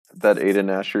 That Aiden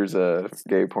Asher's a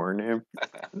gay porn name.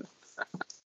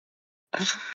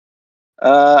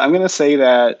 I'm gonna say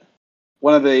that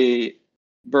one of the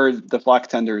flock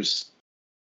tenders,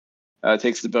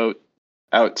 takes the boat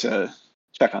out to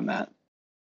check on that.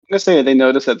 I'm gonna say that they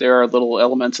notice that there are little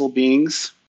elemental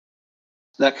beings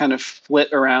that kind of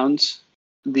flit around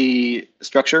the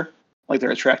structure, like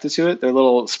they're attracted to it. They're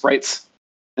little sprites.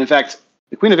 In fact,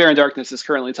 the Queen of Air and Darkness is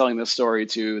currently telling this story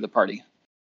to the party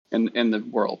in the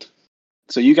world.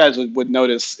 So you guys would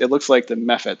notice it looks like the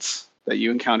mephits that you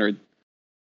encountered.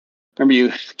 Remember,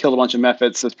 you killed a bunch of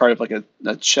mephits as part of like a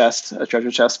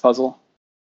treasure chest puzzle.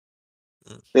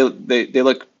 They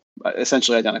look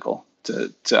essentially identical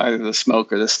to either the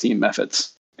smoke or the steam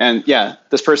mephits. And yeah,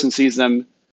 this person sees them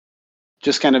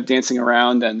just kind of dancing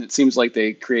around, and it seems like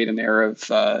they create an air of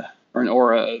or an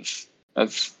aura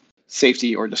of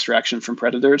safety or distraction from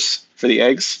predators for the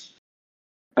eggs.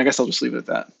 I guess I'll just leave it at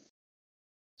that.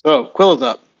 So Quill is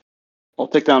up. I'll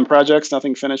take down projects.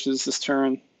 Nothing finishes this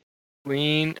turn.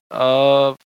 Queen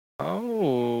of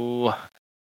a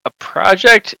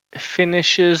project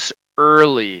finishes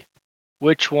early.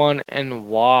 Which one and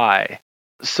why?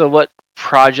 So what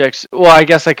projects? Well, I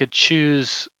guess I could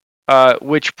choose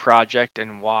which project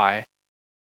and why.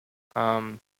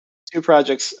 Two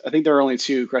projects. I think there are only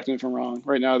two. Correct me if I'm wrong.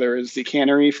 Right now there is the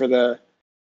cannery for the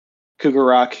Cougar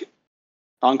Rock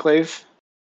Enclave,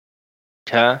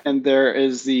 Okay. and there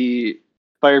is the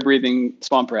fire-breathing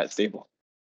swamp rat stable.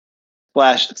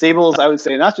 Stables, I would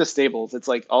say not just stables. It's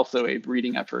like also a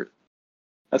breeding effort.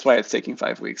 That's why it's taking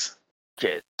 5 weeks.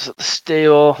 Okay. So the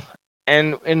stable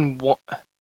and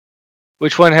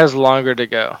which one has longer to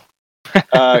go?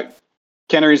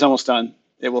 Cannery's almost done.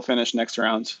 It will finish next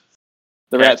round.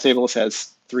 The Okay. rat stables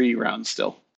has 3 rounds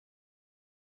still.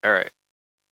 All right.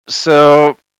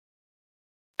 So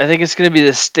I think it's going to be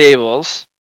the stables.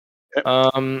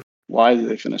 Yep. Why did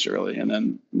they finish early? And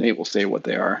then Nate will say what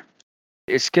they are.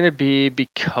 It's going to be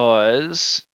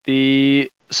because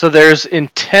there's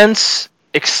intense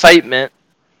excitement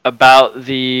about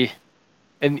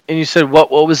and you said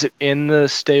what was it in the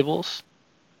stables?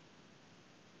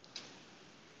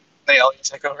 They all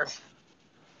take over.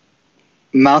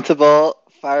 Mountable,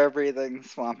 fire-breathing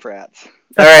swamp rats.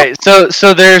 All right,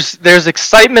 so there's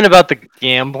excitement about the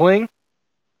gambling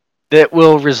that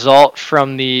will result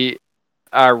from the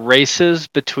races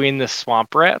between the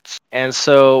swamp rats, and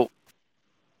so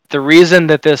the reason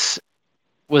that this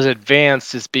was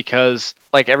advanced is because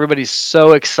like everybody's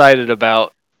so excited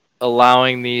about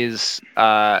allowing these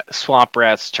swamp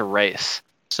rats to race.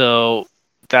 So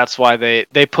that's why they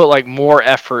put like more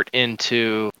effort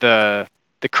into the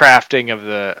crafting of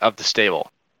the stable.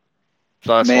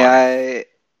 So that's why.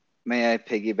 May I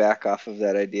piggyback off of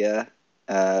that idea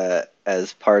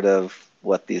as part of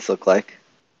what these look like?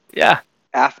 Yeah.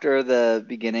 After the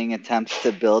beginning attempts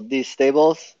to build these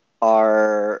stables,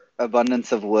 our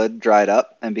abundance of wood dried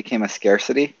up and became a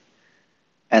scarcity.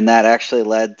 And that actually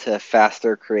led to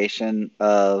faster creation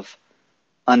of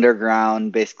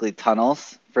underground, basically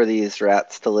tunnels for these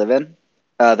rats to live in.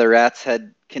 The rats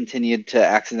had continued to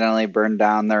accidentally burn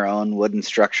down their own wooden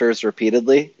structures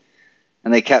repeatedly,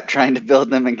 and they kept trying to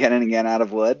build them again and again out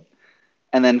of wood.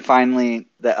 And then finally,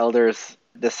 the elders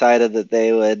decided that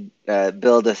they would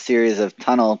build a series of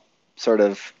tunnel sort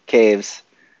of caves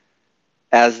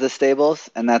as the stables,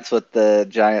 and that's what the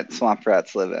giant swamp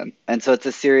rats live in. And so it's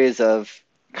a series of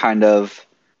kind of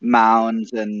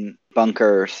mounds and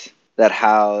bunkers that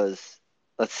house,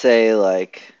 let's say,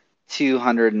 like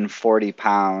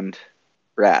 240-pound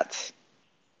rats.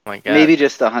 Oh my God. Maybe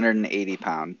just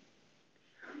 180-pound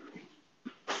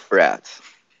rats.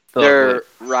 They're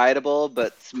rideable,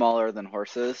 but smaller than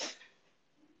horses.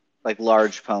 Like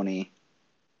large pony.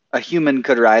 A human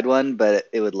could ride one, but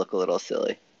it would look a little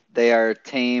silly. They are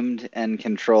tamed and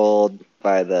controlled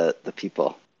by the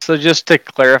people. So just to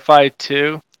clarify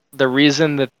too, the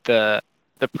reason that the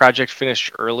project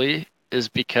finished early is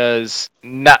because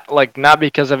not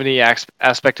because of any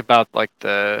aspect about like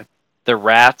the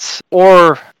rats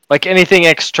or like anything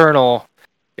external.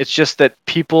 It's just that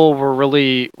people were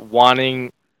really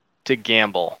wanting to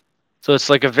gamble. So it's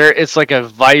like a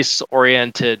vice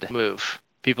oriented move.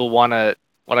 People wanna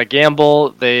gamble,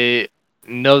 they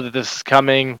know that this is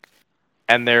coming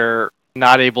and they're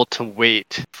not able to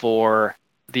wait for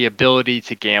the ability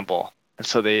to gamble. And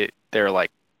so they're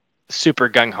like super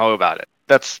gung ho about it.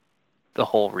 That's the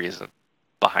whole reason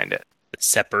behind it.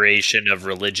 Separation of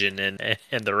religion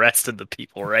and the rest of the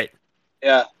people, right?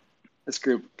 Yeah. This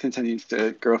group continues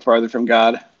to grow farther from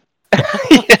God.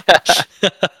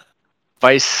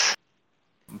 Vice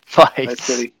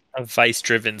City. A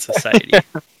vice-driven society.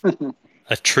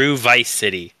 A true vice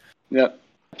city. Yep.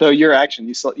 So your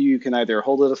action, you can either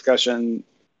hold a discussion,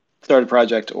 start a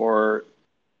project, or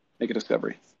make a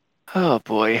discovery. Oh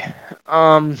boy.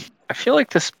 I feel like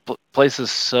this place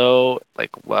is so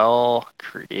like well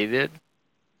created.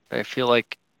 I feel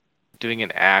like doing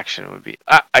an action would be.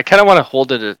 I kind of want to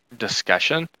hold a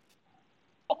discussion.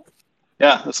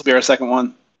 Yeah, this will be our second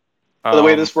one. So the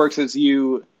way this works is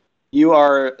you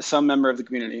are some member of the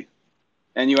community,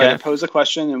 and you either pose a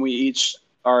question, and we each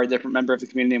are a different member of the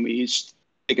community, and we each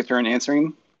take a turn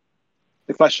answering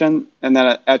the question, and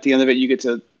then at the end of it, you get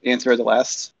to answer the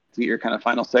last to get your kind of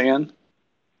final say in.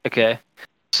 Okay.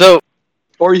 So,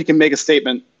 or you can make a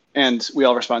statement, and we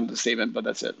all respond to the statement, but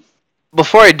that's it.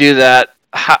 Before I do that,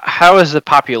 how is the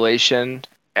population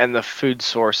and the food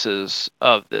sources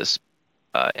of this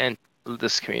and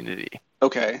this community?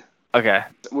 Okay.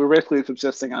 We're basically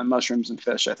subsisting on mushrooms and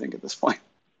fish, I think, at this point.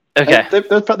 Okay. They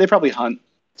probably hunt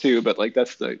too, but like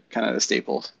that's the kind of the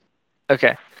staples.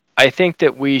 Okay. I think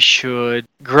that we should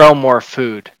grow more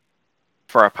food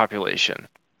for our population,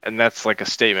 and that's like a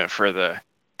statement for the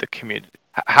community.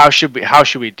 How should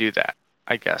we do that?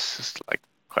 I guess is like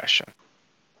the question.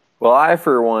 Well, I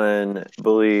for one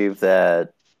believe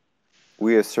that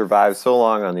we have survived so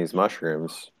long on these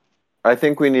mushrooms. I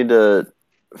think we need to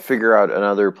figure out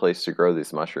another place to grow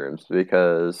these mushrooms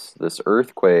because this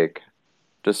earthquake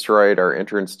destroyed our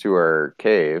entrance to our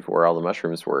cave where all the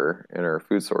mushrooms were and our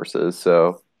food sources.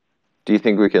 So do you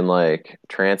think we can like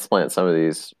transplant some of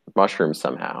these mushrooms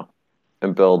somehow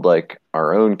and build like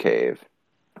our own cave?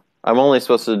 I'm only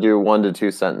supposed to do 1 to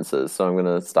 2 sentences, so I'm going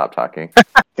to stop talking.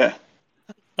 Okay.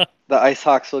 The Ice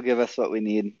Hawks will give us what we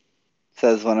need,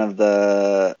 says one of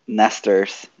the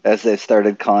nesters, as they've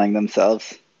started calling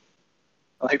themselves.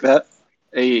 I like that.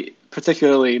 A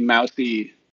particularly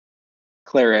mouthy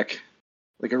cleric,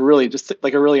 like a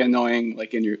really annoying,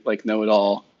 like in your like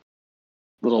know-it-all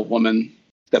little woman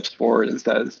steps forward and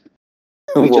says,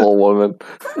 woman.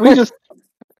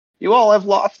 You all have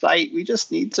lost sight. We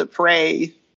just need to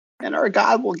pray, and our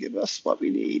God will give us what we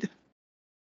need.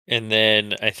 And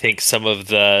then I think some of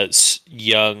the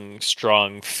young,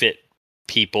 strong, fit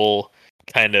people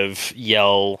kind of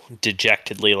yell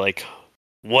dejectedly, like,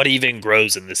 what even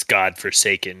grows in this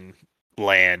godforsaken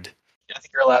land? I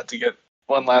think you're allowed to get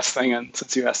one last thing in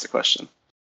since you asked the question.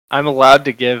 I'm allowed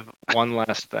to give one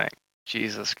last thing.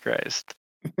 Jesus Christ.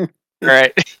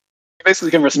 Right. You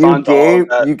basically can respond to all of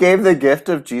that. You gave the gift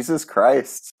of Jesus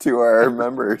Christ to our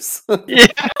members. Yeah.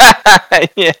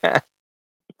 Yeah.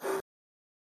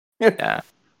 Yeah.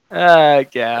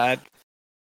 God.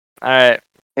 All right.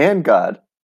 And God.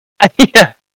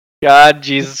 Yeah. God,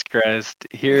 Jesus Christ.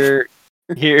 Here.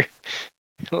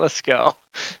 Let's go.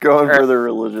 Going for the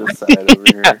religious side over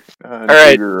here. All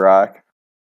right. Rock.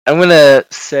 I'm gonna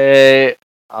say,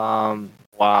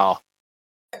 wow.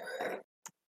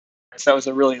 That was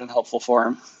a really unhelpful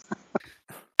forum.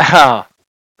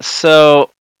 So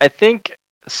I think.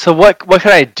 So what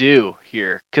can I do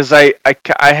here? Because I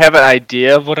have an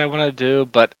idea of what I want to do,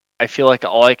 but I feel like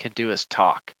all I can do is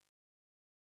talk.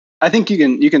 I think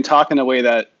you can talk in a way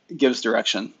that gives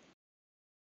direction.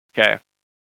 Okay.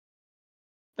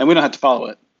 And we don't have to follow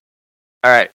it.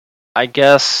 All right. I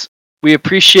guess we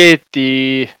appreciate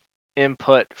the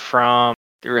input from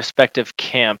the respective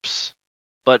camps,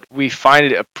 but we find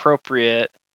it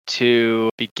appropriate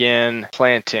to begin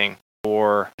planting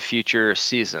for future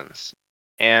seasons.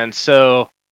 And so,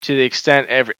 to the extent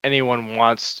anyone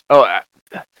wants... Oh,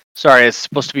 sorry, it's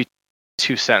supposed to be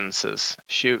 2 sentences.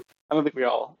 Shoot. I don't think we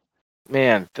all...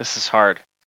 Man, this is hard.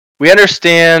 We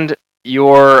understand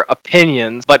your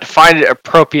opinions, but find it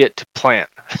appropriate to plant.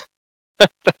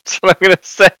 That's what I'm gonna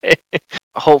say.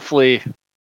 Hopefully,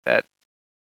 that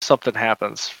something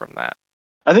happens from that.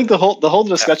 I think the whole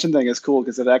discussion thing is cool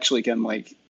because it actually can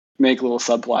like make little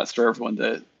subplots for everyone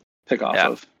to pick off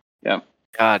of. Yeah.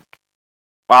 God,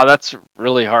 wow, that's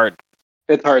really hard.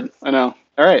 It's hard. I know.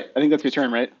 All right. I think that's your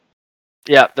turn, right?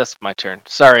 Yeah, that's my turn.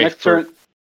 Sorry Next for turn.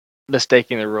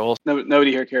 mistaking the rules.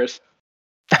 Nobody here cares.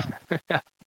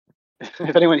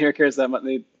 If anyone here cares that much,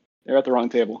 they're at the wrong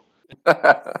table.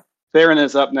 Theron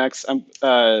is up next.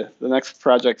 The next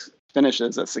project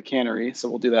finishes. That's the cannery, so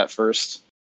we'll do that first.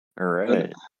 All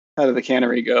right. How did the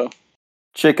cannery go?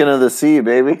 Chicken of the sea,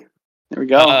 baby. There we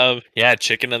go. Yeah,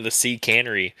 Chicken of the Sea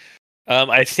Cannery.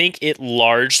 I think it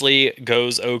largely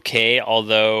goes okay,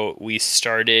 although we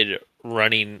started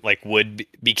running, like, wood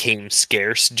became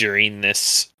scarce during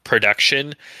this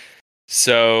production.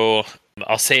 So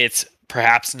I'll say it's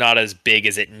perhaps not as big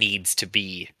as it needs to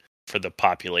be for the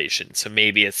population. So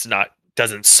maybe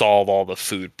doesn't solve all the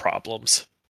food problems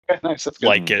Okay, nice. That's good.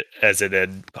 like it as it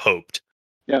had hoped.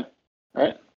 Yeah. All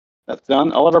right. That's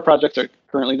done. All of our projects are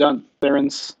currently done.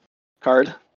 Theron's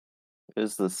card.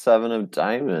 Is the Seven of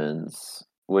Diamonds,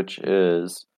 which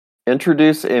is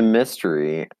introduce a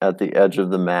mystery at the edge of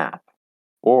the map,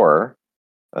 or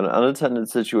an unattended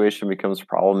situation becomes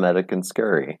problematic and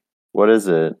scary. What is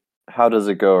it? How does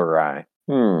it go awry?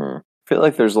 I feel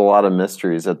like there's a lot of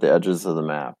mysteries at the edges of the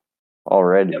map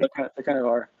already. Yeah, they kind of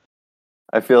are.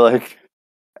 I feel like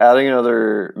adding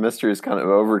another mystery is kind of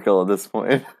overkill at this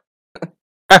point.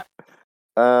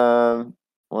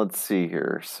 Let's see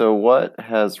here. So what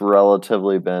has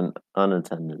relatively been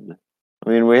unattended? I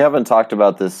mean, we haven't talked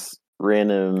about this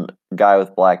random guy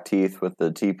with black teeth with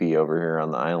the teepee over here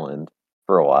on the island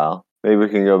for a while. Maybe we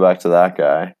can go back to that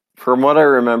guy. From what I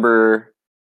remember,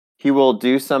 he will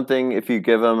do something if you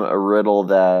give him a riddle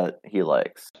that he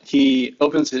likes. He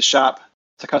opens his shop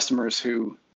to customers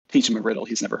who teach him a riddle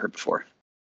he's never heard before.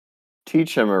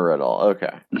 Teach him a riddle.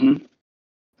 Okay. Mm-hmm.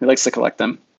 He likes to collect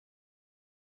them.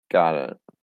 Got it.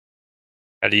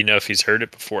 How do you know if he's heard it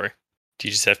before? Do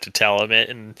you just have to tell him it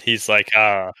and he's like,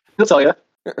 He'll tell you.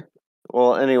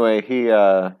 Well, anyway,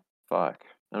 fuck.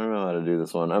 I don't know how to do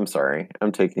this one. I'm sorry.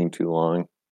 I'm taking too long. Don't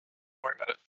worry about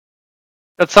it.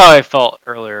 That's how I felt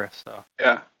earlier. So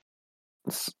Yeah.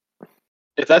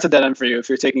 If that's a dead end for you, if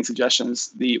you're taking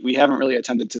suggestions, we haven't really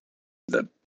attended to the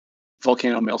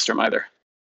volcano maelstrom either.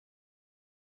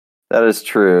 That is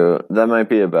true. That might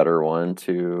be a better one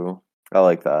too. I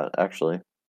like that, actually.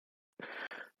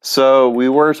 So we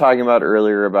were talking about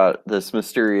earlier about this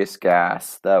mysterious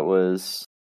gas that was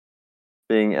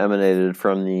being emanated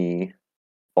from the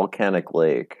volcanic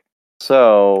lake.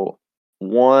 So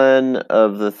one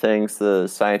of the things the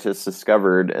scientists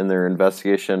discovered in their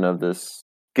investigation of this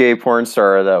gay porn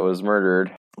star that was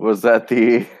murdered was that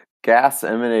the gas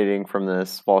emanating from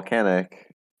this volcanic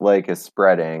lake is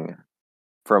spreading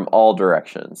from all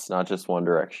directions, not just one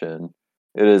direction.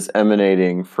 It is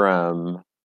emanating from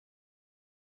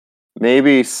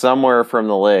maybe somewhere from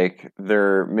the lake.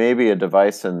 There may be a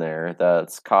device in there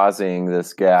that's causing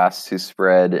this gas to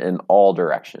spread in all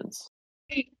directions.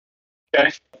 Okay,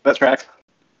 that's correct.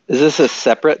 Is this a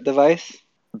separate device?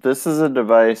 This is a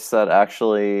device that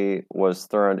actually was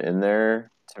thrown in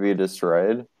there to be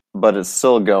destroyed, but it's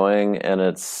still going and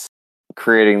it's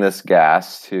creating this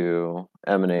gas to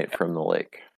emanate from the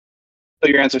lake. So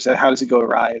your answer said, how does it go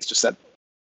awry? It's just that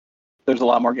there's a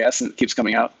lot more gas and it keeps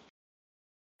coming out.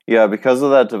 Yeah, because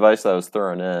of that device that was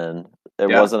thrown in, it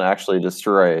wasn't actually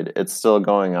destroyed. It's still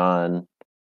going on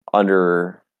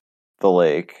under the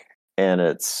lake, and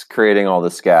it's creating all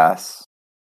this gas.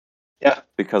 Yeah.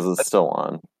 Because it's still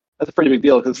on. That's a pretty big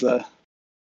deal because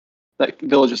that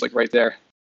village is like right there.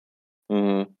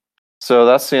 Mm-hmm. So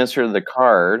that's the answer to the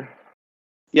card.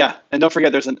 Yeah, and don't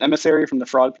forget there's an emissary from the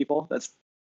frog people that's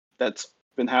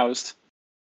been housed,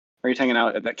 or he's hanging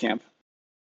out at that camp.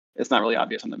 It's not really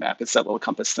obvious on the map. It's that little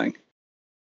compass thing.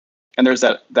 And there's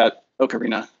that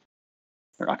ocarina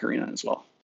as well.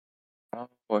 Oh,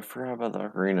 I forgot about the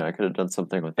ocarina. I could have done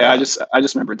something with that. Yeah, I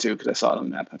just remembered too because I saw it on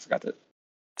the map. I forgot that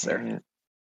it's there.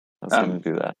 I was going to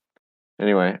do that.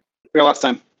 Anyway. We got lots of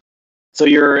time. So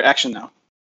your action now.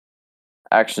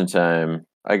 Action time.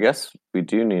 I guess we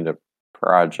do need a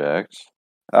project.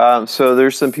 So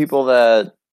there's some people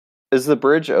that... Is the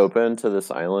bridge open to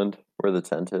this island where the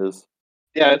tent is?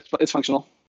 Yeah, it's functional.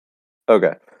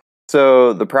 Okay.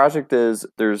 So the project is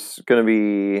there's going to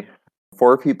be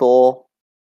 4 people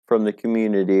from the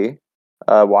community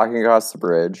walking across the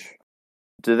bridge.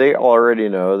 Do they already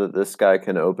know that this guy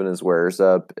can open his wares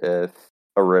up if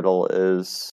a riddle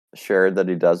is shared that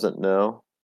he doesn't know?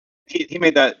 He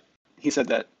made that. He said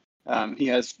that He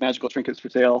has magical trinkets for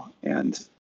sale, and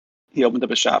he opened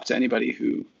up a shop to anybody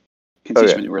who can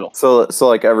teach him a new riddle. So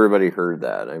like everybody heard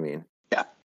that. I mean, yeah,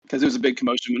 because there was a big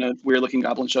commotion when a weird-looking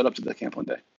goblin showed up to the camp one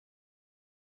day.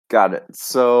 Got it.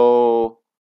 So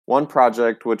one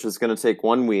project, which is going to take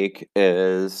 1 week,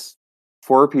 is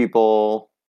 4 people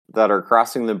that are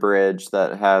crossing the bridge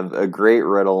that have a great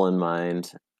riddle in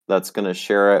mind that's going to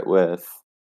share it with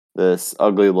this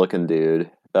ugly-looking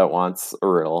dude that wants a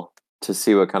riddle to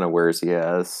see what kind of wares he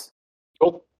has.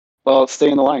 Cool. Well, stay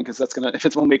in the line because that's gonna. If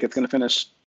it's 1 week, it's gonna finish.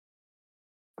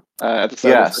 At the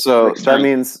start Yeah, of the so next that turn.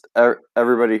 means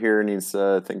everybody here needs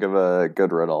to think of a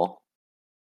good riddle.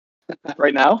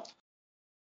 Right now.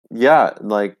 Yeah,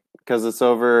 like, because it's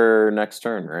over next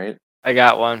turn, right? I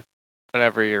got one.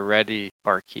 Whenever you're ready,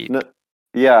 barkeep. No,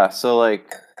 yeah, so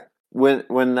like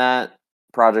when that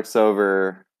project's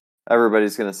over,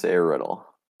 everybody's gonna say a riddle.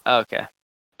 Okay.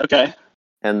 Okay.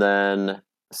 And then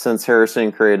since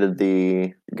Harrison created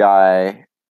the guy,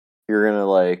 you're gonna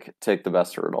like take the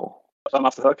best riddle. I'm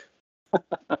off the hook.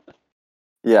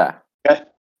 Yeah. Okay.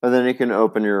 And then you can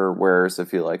open your wares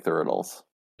if you like the riddles.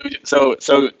 So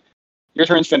your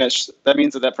turn's finished. That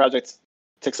means that project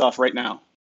ticks off right now.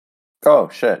 Oh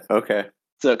shit. Okay.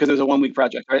 So because it was a 1 week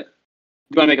project, right?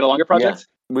 You want to make it a longer project?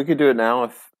 Yeah. We could do it now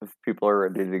if people are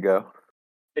ready to go.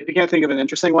 If you can't think of an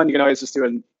interesting one, you can always just do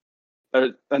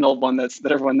an old one that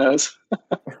everyone knows.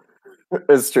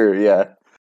 It's true, yeah.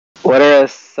 What are a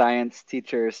science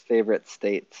teacher's favorite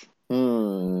states?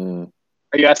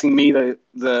 Are you asking me,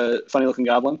 the funny looking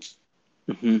goblin?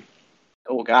 Mm-hmm.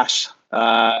 Oh gosh.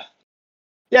 Yeah,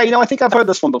 I think I've heard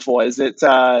this one before. Is it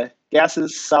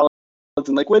gases, solids,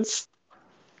 and liquids?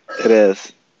 It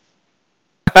is.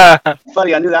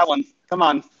 Buddy, I knew that one. Come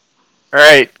on. All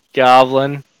right,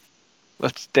 goblin.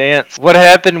 Let's dance. What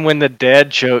happened when the dad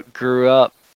joke grew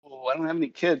up? Oh, I don't have any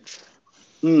kids.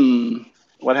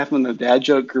 What happened when the dad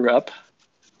joke grew up?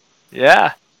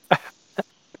 Yeah. I feel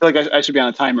like I should be on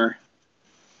a timer.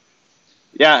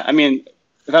 Yeah, I mean,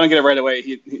 if I don't get it right away,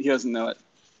 he doesn't know it.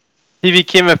 He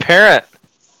became a parent.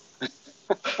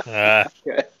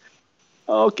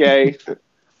 Okay.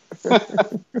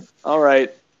 All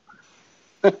right.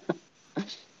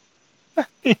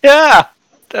 Yeah.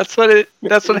 That's what He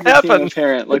became happened. a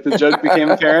parent. Like the joke became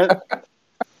a parent.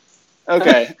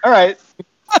 Okay. All right.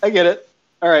 I get it.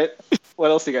 All right. What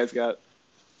else you guys got?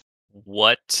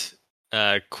 What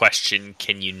question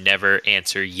can you never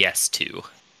answer yes to?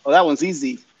 Oh, that one's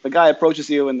easy. The guy approaches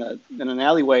you in an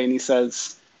alleyway and he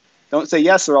says, "Don't say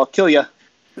yes or I'll kill you."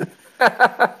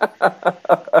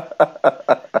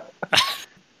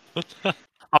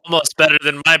 Almost better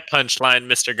than my punchline,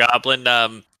 Mr. Goblin.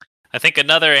 I think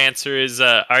another answer is,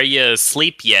 are you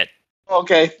asleep yet?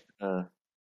 Okay.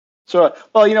 Sure.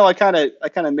 Well, I kind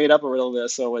of made up a riddle there,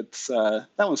 so it's that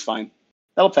one's fine.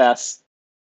 That'll pass.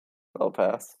 I'll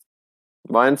pass.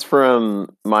 Mine's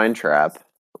from Mind Trap,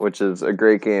 which is a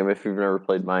great game if you've never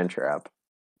played Mind Trap.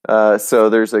 So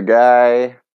there's a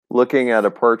guy looking at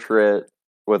a portrait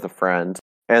with a friend,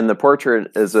 and the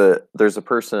portrait there's a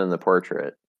person in the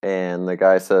portrait, and the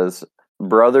guy says,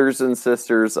 "Brothers and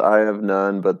sisters, I have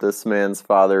none, but this man's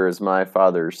father is my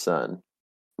father's son."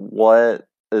 What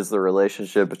is the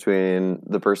relationship between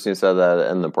the person who said that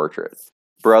and the portrait?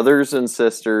 Brothers and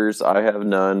sisters, I have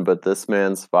none, but this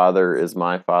man's father is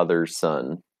my father's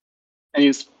son. And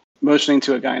he's motioning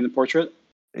to a guy in the portrait.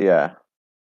 Yeah.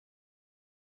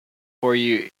 Before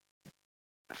you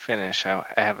finish, I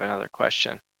have another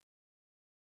question.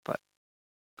 But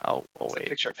I'll wait.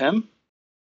 Picture of him.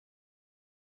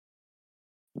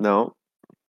 No.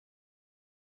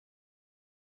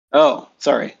 Oh,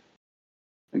 sorry.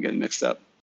 I'm getting mixed up.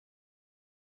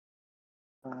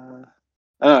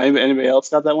 I don't know. Anybody else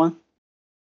got that one?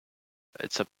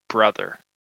 It's a brother.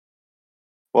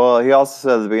 Well, he also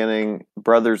said at the beginning,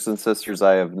 brothers and sisters,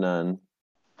 I have none.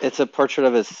 It's a portrait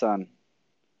of his son.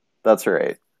 That's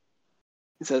right.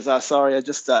 He says, "Sorry, I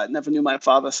just never knew my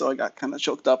father, so I got kind of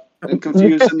choked up and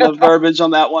confused in the verbiage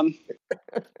on that one."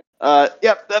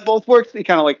 Yep, that both works. He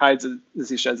kind of like hides it as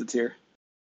he sheds a tear.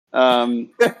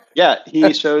 Yeah,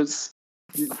 he shows.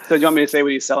 So do you want me to say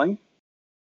what he's selling?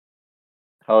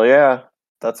 Hell yeah.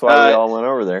 That's why we all went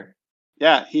over there.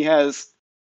 Yeah, he has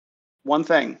one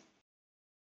thing.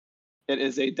 It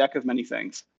is a deck of many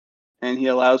things. And he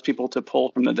allows people to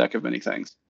pull from the deck of many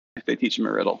things if they teach him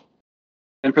a riddle.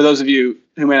 And for those of you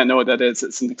who may not know what that is,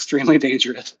 it's an extremely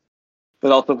dangerous,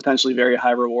 but also potentially very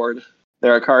high reward.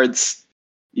 There are cards.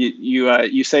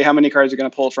 You say how many cards you're going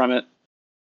to pull from it,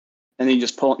 and then you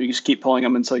just keep pulling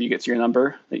them until you get to your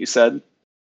number that you said.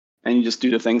 and you just do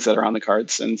the things that are on the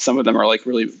cards. And some of them are like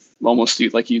really almost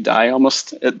like you die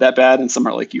almost that bad, and some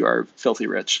are like you are filthy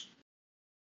rich.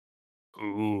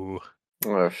 Ooh.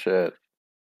 Oh shit.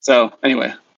 So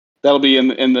anyway, that'll be in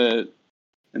the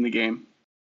game.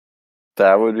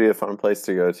 That would be a fun place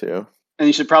to go to. And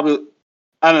you should probably,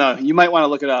 I don't know, you might want to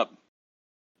look it up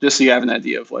just so you have an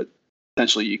idea of what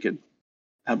potentially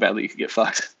how badly you could get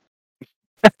fucked.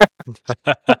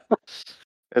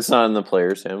 It's not in the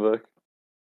player's handbook.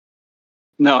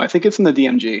 No, I think it's in the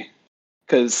DMG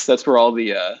because that's where all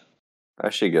the I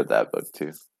should get that book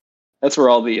too.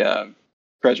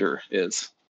 treasure is.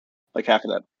 Like half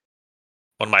of that.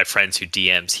 One of my friends who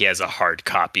DMs, he has a hard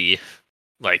copy,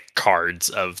 like cards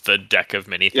of the deck of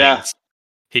many things. Yeah.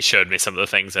 He showed me some of the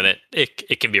things in it.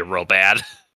 It can be real bad.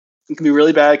 It can be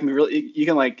really bad. It can be really. You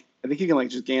can like. I think you can like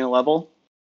just gain a level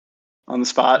on the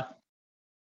spot.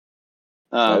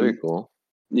 That'd be cool.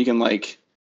 You can like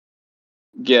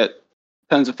get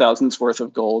tens of thousands worth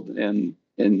of gold in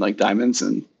like diamonds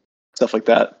and stuff like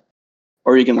that,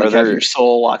 or you can like have your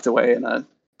soul locked away in a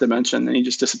dimension and you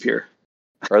just disappear.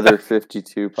 Are there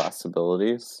 52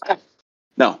 possibilities?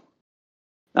 No,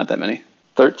 not that many.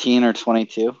 13 or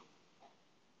 22.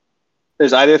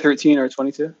 There's either 13 or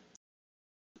 22.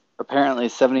 Apparently,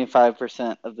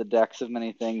 75% of the decks of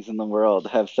many things in the world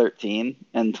have 13,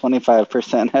 and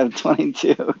 25% have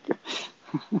 22.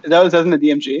 That was in the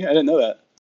DMG. I didn't know that.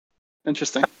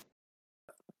 Interesting.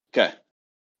 Okay.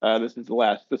 This is the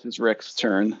last. This is Rick's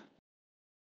turn.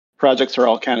 Projects are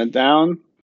all counted down.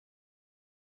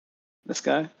 This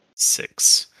guy.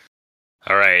 6.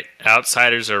 All right.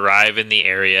 Outsiders arrive in the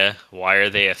area. Why are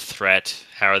they a threat?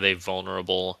 How are they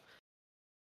vulnerable?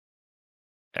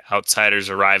 Outsiders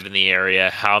arrive in the area.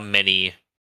 How many?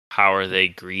 How are they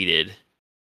greeted?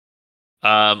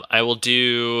 I will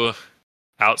do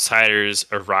outsiders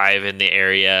arrive in the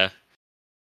area.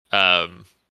 How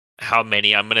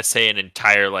many? I'm gonna say an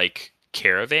entire like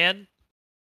caravan.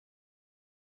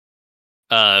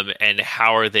 And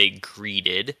how are they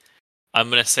greeted? I'm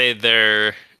gonna say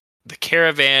the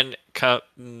caravan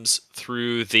comes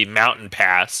through the mountain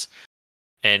pass,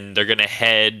 and they're gonna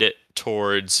head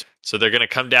towards. So they're gonna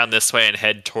come down this way and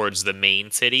head towards the main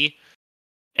city,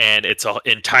 and it's an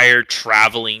entire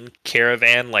traveling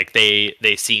caravan. Like they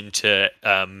seem to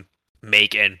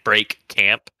make and break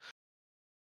camp,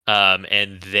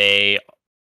 and they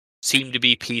seem to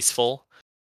be peaceful,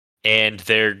 and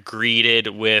they're greeted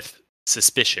with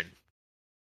suspicion.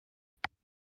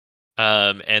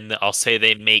 And I'll say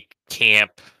they make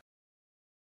camp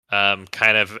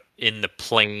kind of in the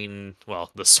plain,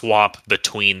 well, the swamp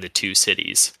between the two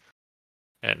cities.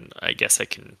 And I guess I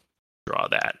can draw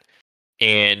that.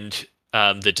 And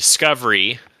the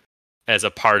discovery, as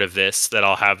a part of this, that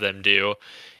I'll have them do,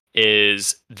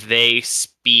 is they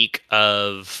speak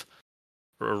of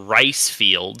rice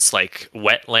fields, like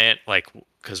wetland, like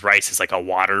because rice is like a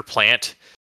water plant.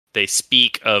 They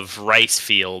speak of rice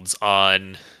fields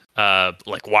on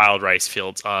like wild rice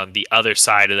fields on the other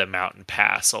side of the mountain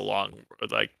pass along where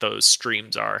like those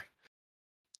streams are.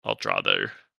 I'll draw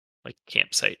their like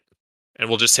campsite. And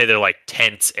we'll just say they're like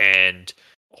tents and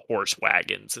horse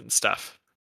wagons and stuff.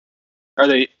 Are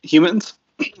they humans?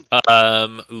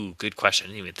 Ooh, good question. I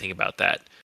didn't even think about that.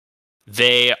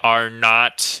 They are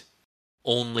not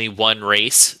only one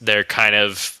race. They're kind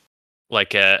of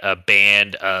like a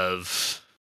band of,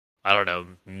 I don't know,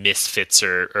 misfits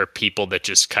or people that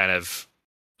just kind of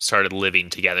started living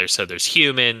together. So there's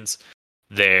humans,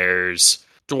 there's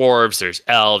dwarves, there's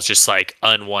elves, just like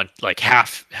like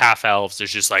half elves.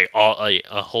 There's just like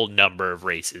a whole number of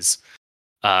races,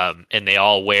 and they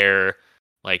all wear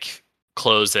like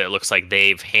clothes that it looks like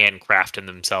they've handcrafted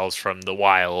themselves from the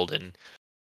wild. And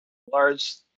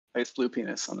Large ice blue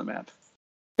penis on the map.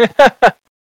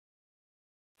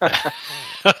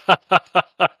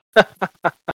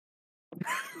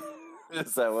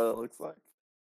 Is that what it looks like?